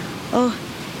Hunter. Oh,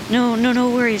 no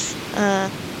worries. I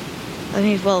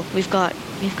mean, well, we've got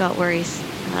worries,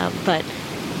 but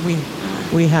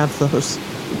We have those.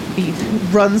 He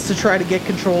runs to try to get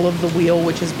control of the wheel,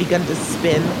 which has begun to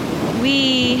spin.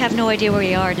 we have no idea where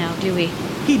we are now, do we?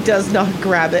 He does not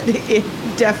grab it. It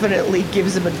definitely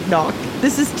gives him a knock.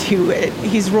 This is 2.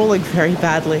 He's rolling very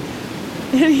badly.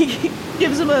 And he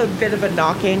gives him a bit of a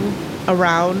knocking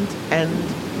around, and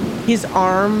his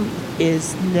arm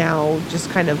is now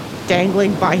just kind of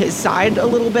dangling by his side a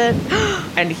little bit.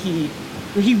 And he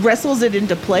wrestles it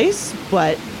into place,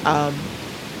 but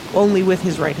only with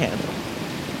his right hand.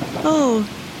 Oh,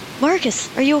 Marcus,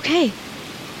 are you okay?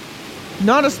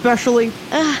 Not especially.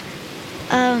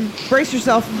 Brace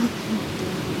yourself.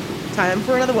 Time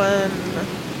for another one.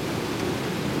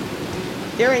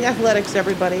 Daring athletics,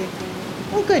 everybody.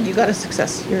 Oh, good. You got a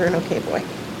success. You're an okay boy.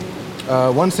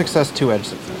 1 success, 2 edge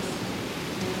success.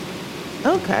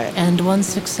 Okay. And 1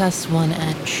 success, 1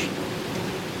 edge.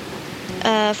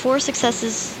 4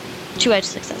 successes, 2 edge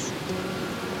success.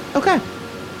 Okay.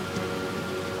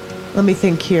 Let me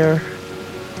think here.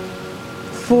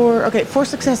 4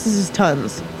 successes is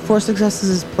tons. 4 successes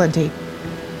is plenty.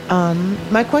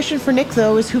 My question for Nick,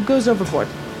 though, is who goes overboard?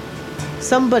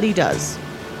 Somebody does.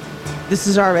 This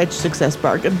is our edge success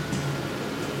bargain.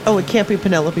 Oh, it can't be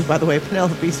Penelope, by the way.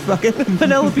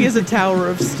 Penelope is a tower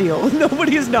of steel.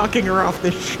 Nobody is knocking her off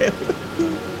this ship.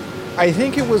 I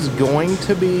think it was going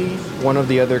to be one of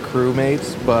the other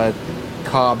crewmates, but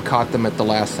Cobb caught them at the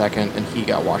last second, and he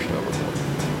got washed overboard.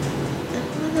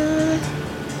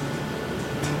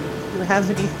 Do you have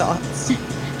any thoughts?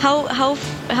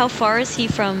 How far is he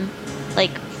from,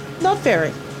 like... Not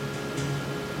very.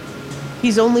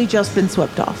 He's only just been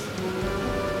swept off.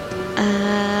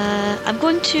 I'm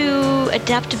going to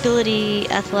adaptability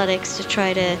athletics to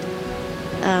try to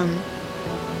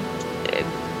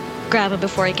grab him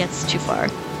before he gets too far.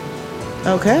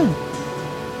 Okay.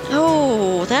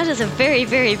 Oh, that is a very,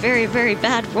 very, very, very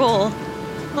bad roll.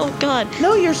 Oh, God.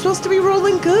 No, you're supposed to be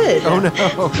rolling good. Oh, no.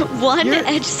 1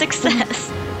 edge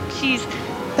success. Jeez.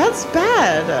 That's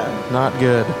bad. Not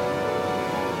good.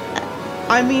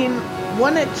 I mean,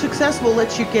 1 edge success will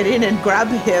let you get in and grab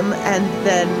him, and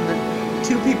then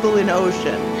 2 people in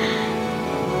ocean.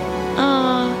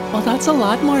 Well, that's a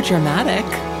lot more dramatic.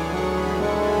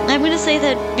 I'm going to say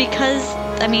that because,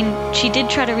 I mean, she did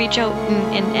try to reach out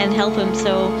and help him,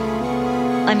 so,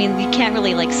 I mean, you can't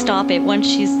really, like, stop it. Once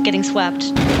she's getting swept,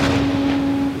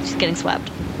 she's getting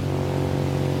swept.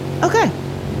 Okay.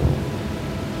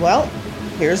 Well,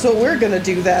 here's what we're gonna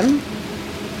do then.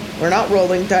 We're not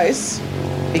rolling dice,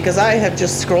 because I have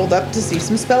just scrolled up to see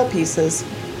some spell pieces.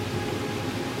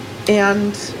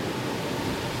 And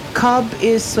Cobb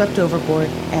is swept overboard,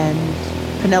 and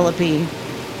Penelope,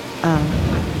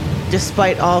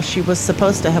 despite all she was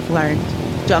supposed to have learned,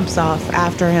 jumps off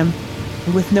after him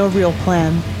with no real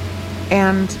plan.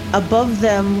 And above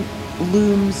them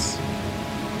looms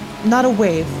not a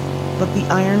wave, but the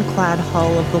ironclad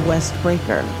hull of the West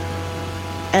Breaker.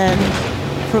 And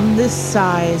from this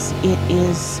size, it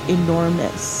is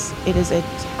enormous. It is a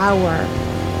tower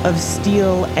of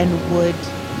steel and wood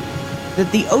that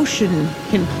the ocean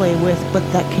can play with, but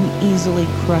that can easily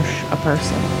crush a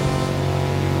person.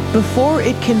 Before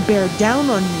it can bear down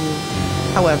on you,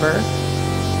 however,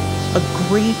 a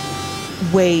great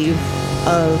wave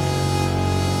of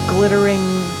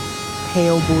glittering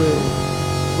pale blue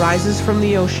rises from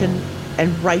the ocean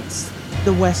and rights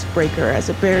the West Breaker as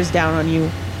it bears down on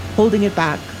you, holding it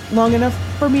back long enough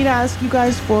for me to ask you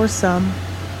guys for some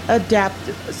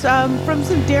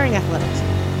daring athletics.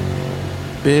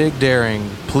 Big daring.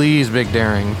 Please, big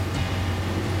daring.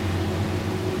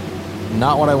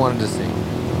 Not what I wanted to see.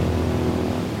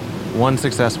 1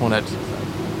 success, 1 edge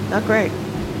success. Not great.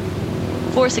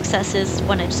 4 successes,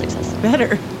 1 edge success.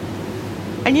 Better.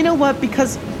 And you know what?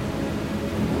 Because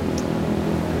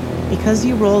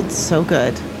you rolled so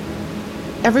good,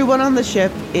 everyone on the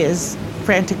ship is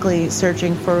frantically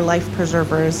searching for life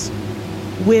preservers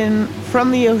when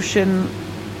from the ocean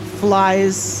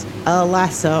flies a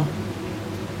lasso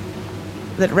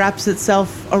that wraps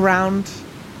itself around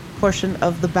a portion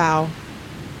of the bow.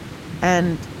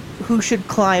 And who should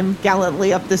climb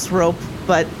gallantly up this rope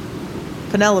but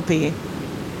Penelope,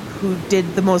 who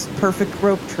did the most perfect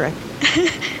rope trick.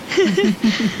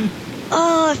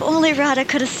 Oh, if only Rada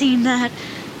could have seen that.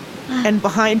 And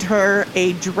behind her,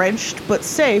 a drenched but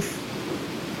safe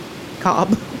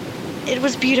Cobb. It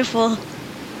was beautiful.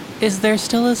 Is there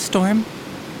still a storm?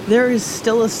 There is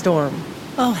still a storm.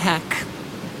 Oh, heck.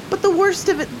 But the worst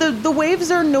of it, the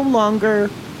waves are no longer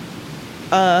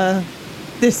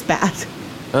this bad.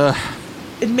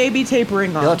 It may be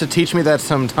tapering off. You'll have to teach me that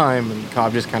sometime. And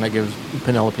Cobb just kind of gives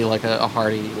Penelope like a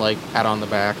hearty pat on the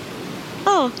back.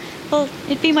 Oh, well,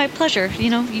 it'd be my pleasure. You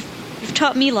know, you've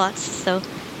taught me lots, so.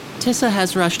 Tissa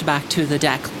has rushed back to the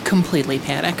deck, completely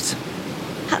panicked.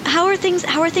 How are things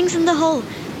in the hull?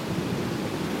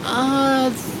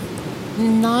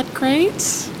 Not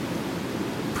great.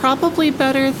 Probably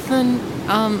better than,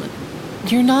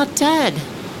 you're not dead.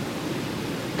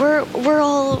 We're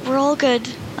all good.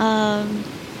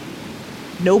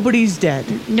 Nobody's dead.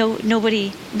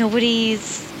 Nobody's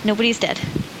dead.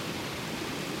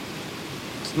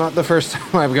 It's not the first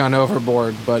time I've gone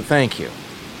overboard, but thank you.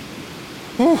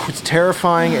 Whew, it's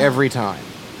terrifying every time.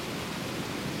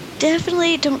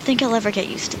 Definitely don't think I'll ever get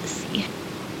used to the sea.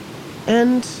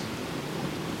 And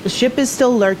the ship is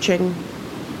still lurching,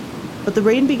 but the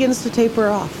rain begins to taper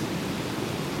off.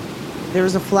 There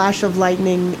is a flash of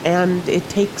lightning, and it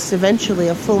takes eventually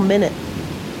a full minute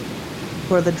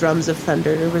for the drums of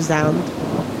thunder to resound.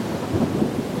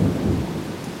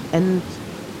 And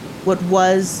what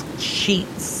was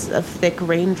sheets of thick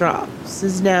raindrops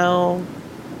is now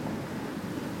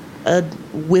a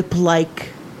whip-like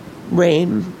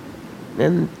rain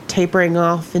and tapering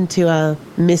off into a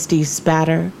misty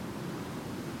spatter.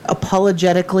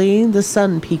 Apologetically, the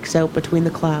sun peeks out between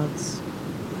the clouds.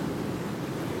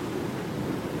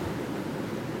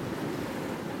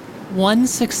 One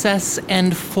success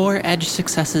and 4 edge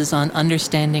successes on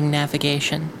understanding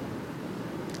navigation.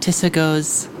 Tissa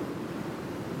goes,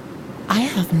 I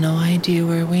have no idea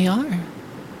where we are.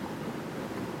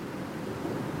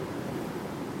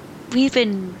 We've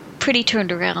been pretty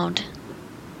turned around.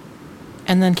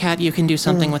 And then, Kat, you can do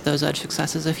something with those edge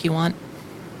successes if you want.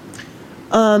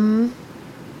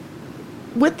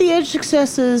 With the edge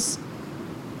successes,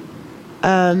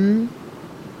 you're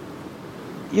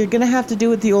gonna have to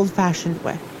do it the old-fashioned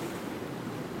way.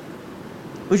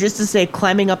 Which is to say,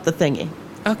 climbing up the thingy.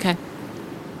 Okay.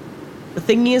 The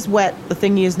thingy is wet. The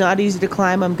thingy is not easy to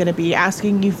climb. I'm gonna be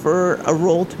asking you for a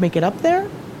roll to make it up there.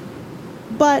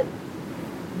 But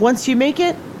once you make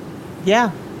it,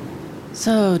 yeah.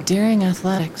 So, daring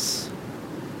athletics.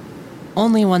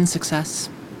 Only 1 success.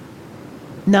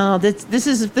 No, this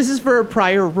is for a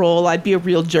prior roll. I'd be a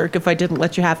real jerk if I didn't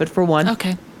let you have it for 1.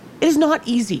 Okay. It is not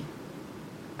easy.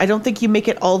 I don't think you make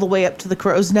it all the way up to the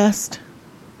crow's nest.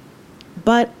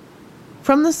 But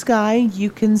from the sky, you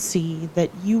can see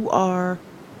that you are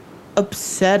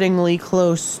upsettingly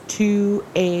close to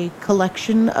a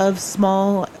collection of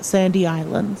small sandy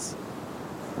islands.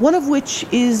 One of which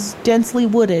is densely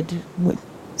wooded with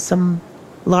some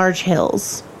large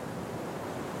hills.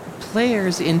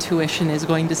 Player's intuition is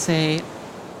going to say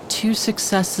 2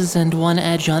 successes and 1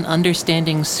 edge on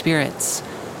understanding spirits.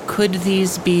 Could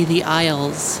these be the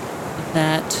isles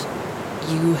that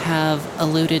you have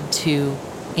alluded to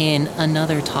in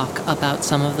another talk about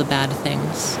some of the bad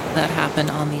things that happen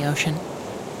on the ocean?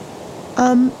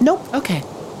 Nope. Okay.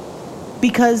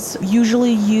 Because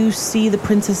usually you see the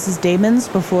princess's daemons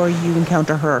before you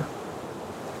encounter her.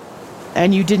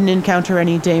 And you didn't encounter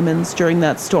any daemons during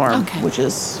that storm, Okay. which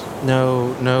is...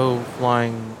 No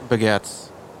flying baguettes.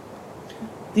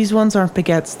 These ones aren't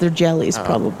baguettes, they're jellies,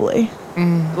 probably.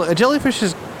 Well, a jellyfish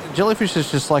is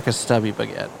just like a stubby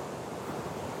baguette.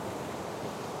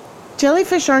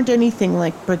 Jellyfish aren't anything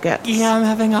like baguettes. Yeah, I'm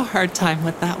having a hard time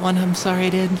with that one. I'm sorry,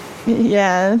 dude.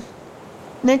 Yeah.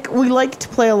 Nick, we like to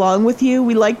play along with you.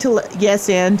 We like to yes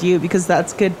and you because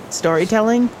that's good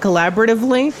storytelling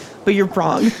collaboratively, but you're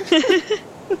wrong.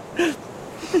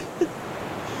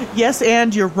 Yes,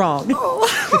 and you're wrong.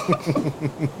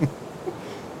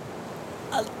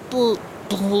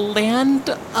 Land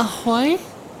ahoy?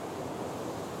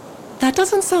 That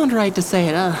doesn't sound right to say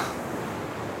it.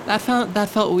 That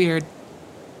felt weird.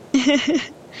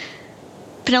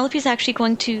 Penelope's actually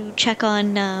going to check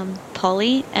on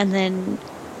Polly and then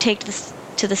take this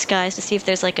to the skies to see if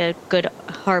there's like a good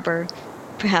harbor.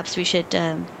 Perhaps we should.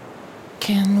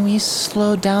 Can we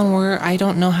slow down? I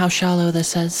don't know how shallow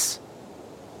this is.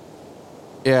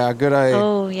 Yeah, good idea.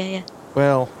 Oh yeah.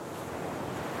 Well,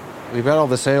 we've got all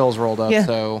the sails rolled up, Yeah.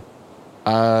 so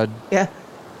Yeah.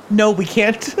 No, we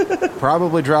can't.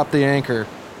 probably drop the anchor.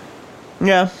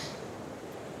 Yeah.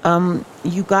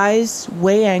 You guys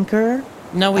weigh anchor.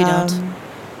 No, we don't.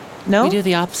 No? We do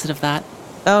the opposite of that.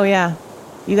 Oh, yeah.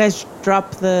 You guys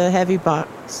drop the heavy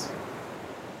box.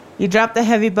 You drop the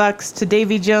heavy box to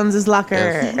Davy Jones's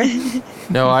locker.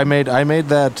 No, I made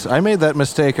that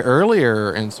mistake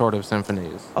earlier in Sword of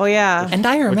Symphonies. Oh, yeah. And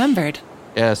I remembered.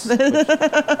 Yes.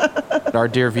 Which our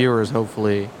dear viewers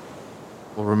hopefully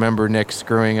will remember Nick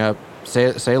screwing up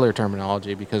sailor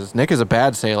terminology because Nick is a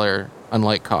bad sailor,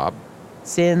 unlike Cobb.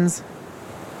 Sins.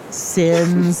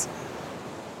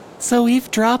 So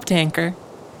we've dropped anchor.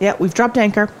 Yeah, we've dropped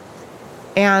anchor.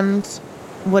 And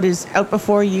what is out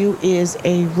before you is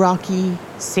a rocky,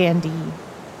 sandy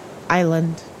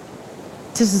island.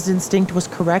 Tiss's instinct was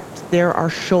correct. There are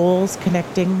shoals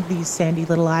connecting these sandy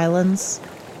little islands.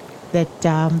 that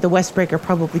the Westbreaker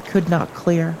probably could not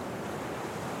clear.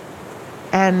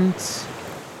 And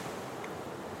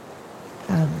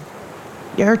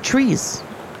there are trees,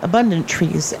 abundant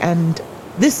trees, and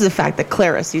this is a fact that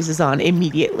Clara seizes on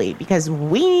immediately because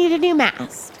we need a new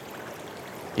mast.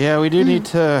 Yeah, we do need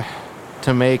to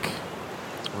make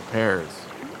repairs.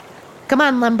 Come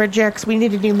on, lumberjacks, we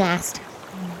need a new mast.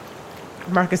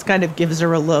 Marcus kind of gives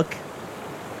her a look.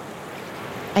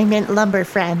 I meant lumber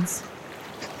friends.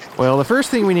 Well, the first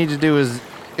thing we need to do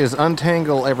is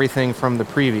untangle everything from the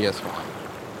previous one.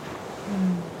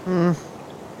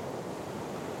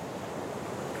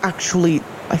 Actually,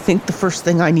 I think the first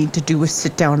thing I need to do is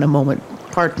sit down a moment.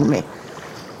 Pardon me.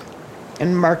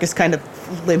 And Marcus kind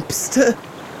of limps to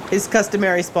his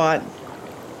customary spot.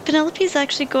 Penelope's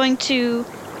actually going to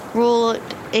roll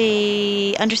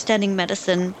a understanding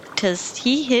medicine because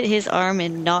he hit his arm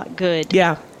and not good.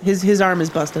 Yeah, his arm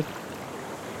is busted.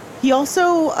 He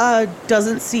also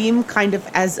doesn't seem kind of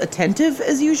as attentive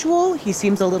as usual. He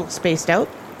seems a little spaced out.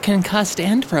 Concussed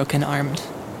and broken armed.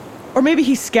 Or maybe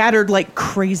he's scattered like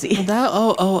crazy.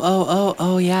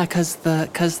 Yeah, cause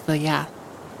the yeah.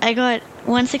 I got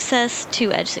 1 success,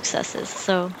 2 edge successes,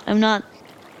 so I'm not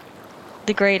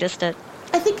the greatest at...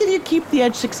 I think if you keep the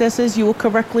edge successes, you will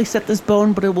correctly set this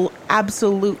bone, but it will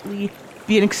absolutely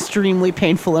be an extremely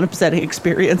painful and upsetting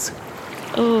experience.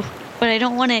 Oh, but I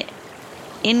don't want to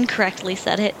incorrectly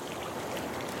set it.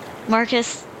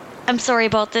 Marcus, I'm sorry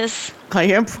about this. I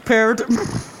am prepared,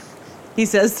 he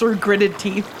says through gritted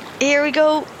teeth. Here we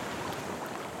go.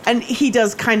 And he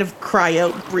does kind of cry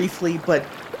out briefly, but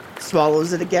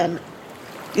swallows it again.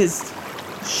 Is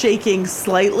shaking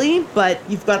slightly, but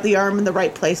you've got the arm in the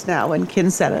right place now and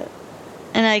can set it.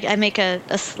 And I make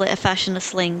fashion a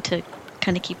sling to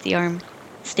kind of keep the arm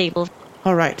stable.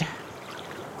 All right.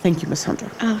 Thank you, Miss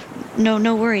Hunter.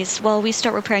 No worries. While we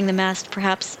start repairing the mast,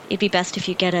 perhaps it'd be best if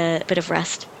you get a bit of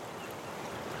rest.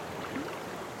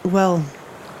 Well,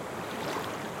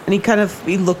 and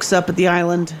he looks up at the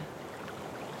island.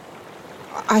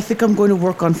 I think I'm going to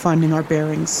work on finding our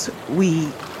bearings.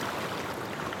 We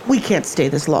can't stay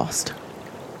this lost.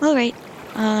 All right.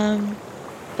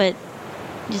 But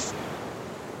just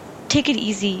take it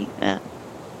easy.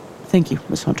 Thank you,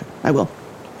 Miss Hunter. I will.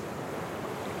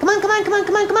 Come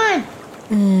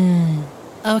on.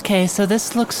 Okay, so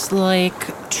this looks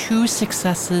like 2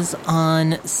 successes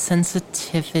on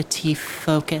sensitivity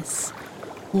focus.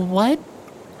 What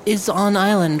is on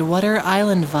island? What are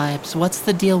island vibes? What's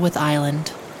the deal with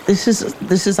island? This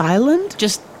is island?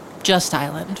 Just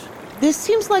island. This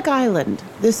seems like island.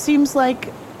 This seems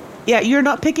like... Yeah, you're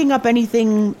not picking up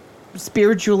anything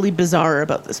spiritually bizarre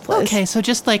about this place. Okay, so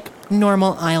just like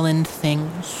normal island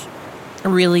things.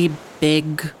 Really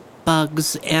big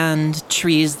bugs and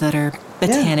trees that are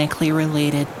botanically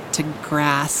related to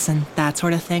grass and that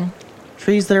sort of thing.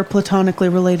 Trees that are platonically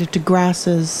related to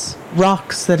grasses.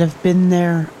 Rocks that have been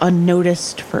there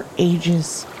unnoticed for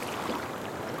ages.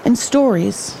 And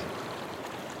stories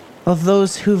of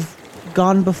those who've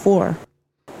gone before.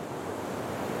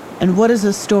 And what is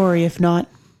a story if not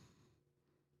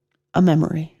a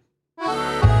memory?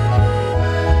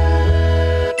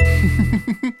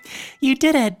 You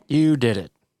did it. You did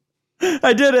it.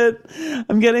 I did it.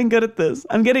 I'm getting good at this.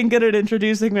 I'm getting good at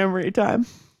introducing memory time.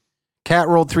 Kat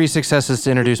rolled 3 successes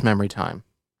to introduce memory time.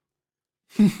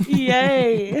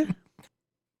 Yay.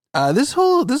 This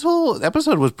whole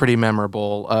episode was pretty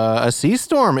memorable. A sea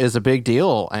storm is a big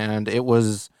deal, and it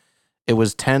was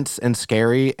tense and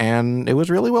scary, and it was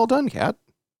really well done, Kat.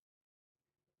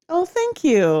 Oh, thank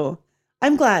you.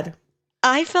 I'm glad.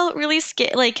 I felt really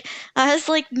scared. Like, I was,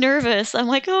 nervous. I'm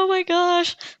like, oh my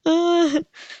gosh.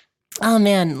 Oh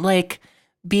man,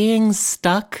 being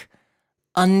stuck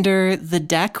under the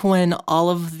deck when all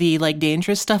of the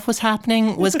dangerous stuff was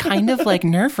happening was kind of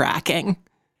nerve-wracking.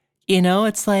 You know,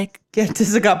 it's like... Yeah,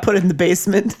 Tissa got put in the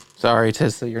basement. Sorry,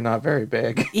 Tissa, you're not very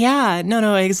big. Yeah,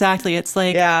 no, exactly. It's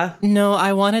like, yeah. No,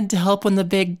 I wanted to help when the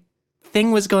big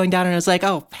thing was going down, and I was like,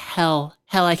 oh, hell,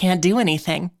 I can't do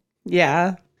anything.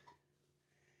 Yeah.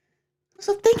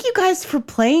 So thank you guys for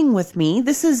playing with me.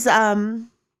 This is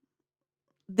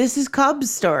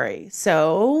Cobb's story.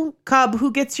 So, Cobb,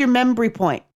 who gets your memory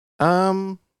point?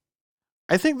 I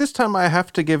think this time I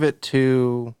have to give it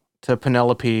to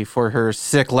Penelope for her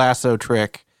sick lasso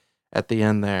trick at the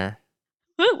end there.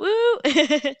 Woo woo.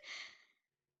 It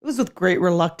was with great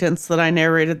reluctance that I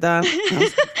narrated that.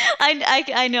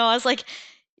 I know. I was like,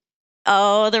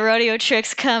 oh, the rodeo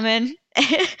trick's coming.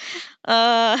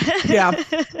 Yeah.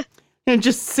 And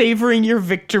just savoring your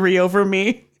victory over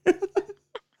me.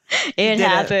 It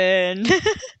happened.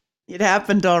 It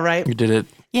happened all right. You did it.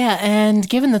 Yeah, and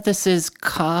given that this is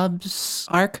Cobb's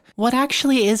arc, what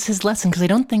actually is his lesson? Because I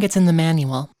don't think it's in the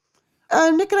manual.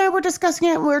 Nick and I were discussing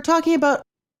it. And we were talking about,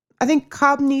 I think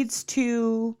Cobb needs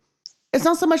to, it's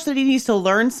not so much that he needs to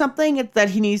learn something, it's that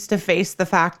he needs to face the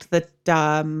fact that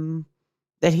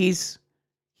that he's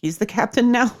the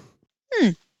captain now.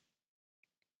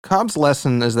 Cobb's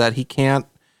lesson is that he can't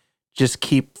just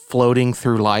keep floating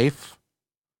through life.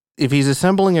 If he's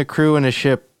assembling a crew in a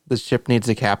ship, the ship needs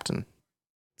a captain.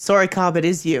 Sorry, Cobb, it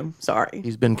is you. Sorry.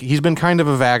 He's been kind of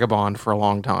a vagabond for a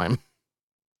long time.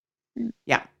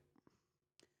 Yeah.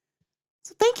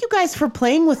 So thank you guys for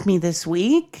playing with me this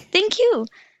week. Thank you.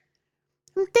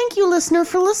 And thank you, listener,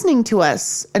 for listening to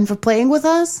us and for playing with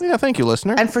us Yeah, thank you,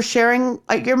 listener. and for sharing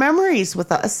your memories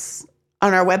with us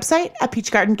on our website at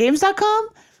peachgardengames.com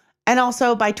and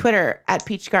also by Twitter at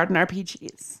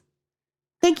peachgardenrpgs.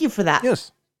 Thank you for that.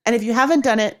 Yes. And if you haven't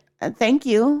done it, thank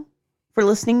you for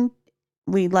listening.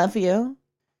 We love you.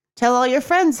 Tell all your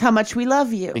friends how much we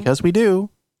love you. Because we do.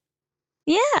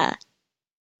 Yeah.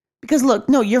 Because look,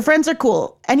 no, your friends are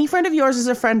cool. Any friend of yours is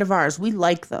a friend of ours. We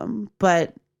like them,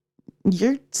 but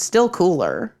you're still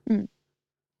cooler.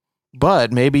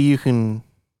 But maybe you can,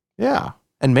 yeah.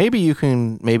 And maybe you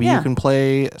can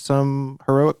play some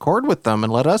heroic chord with them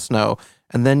and let us know.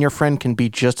 And then your friend can be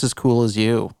just as cool as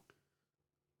you.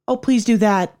 Oh, please do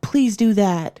that. Please do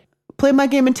that. Play my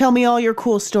game and tell me all your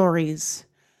cool stories.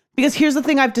 Because here's the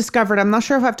thing I've discovered. I'm not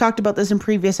sure if I've talked about this in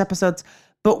previous episodes,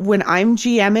 but when I'm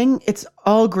GMing, it's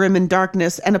all grim and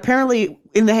darkness. And apparently,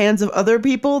 in the hands of other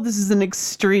people, this is an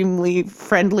extremely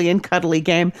friendly and cuddly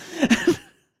game.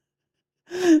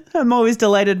 I'm always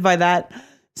delighted by that.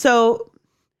 So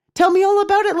tell me all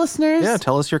about it, listeners. Yeah,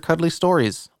 tell us your cuddly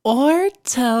stories. Or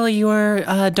tell your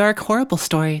dark, horrible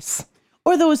stories.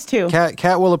 Or those two.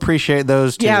 Kat will appreciate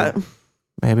those too. Yeah,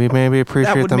 Maybe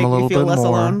appreciate would them make a me little feel bit less more.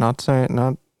 alone.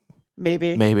 Not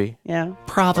maybe. maybe. Yeah.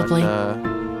 Probably. But,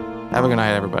 have a good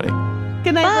night, everybody.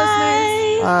 Good night,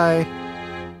 listeners. Bye. Bye.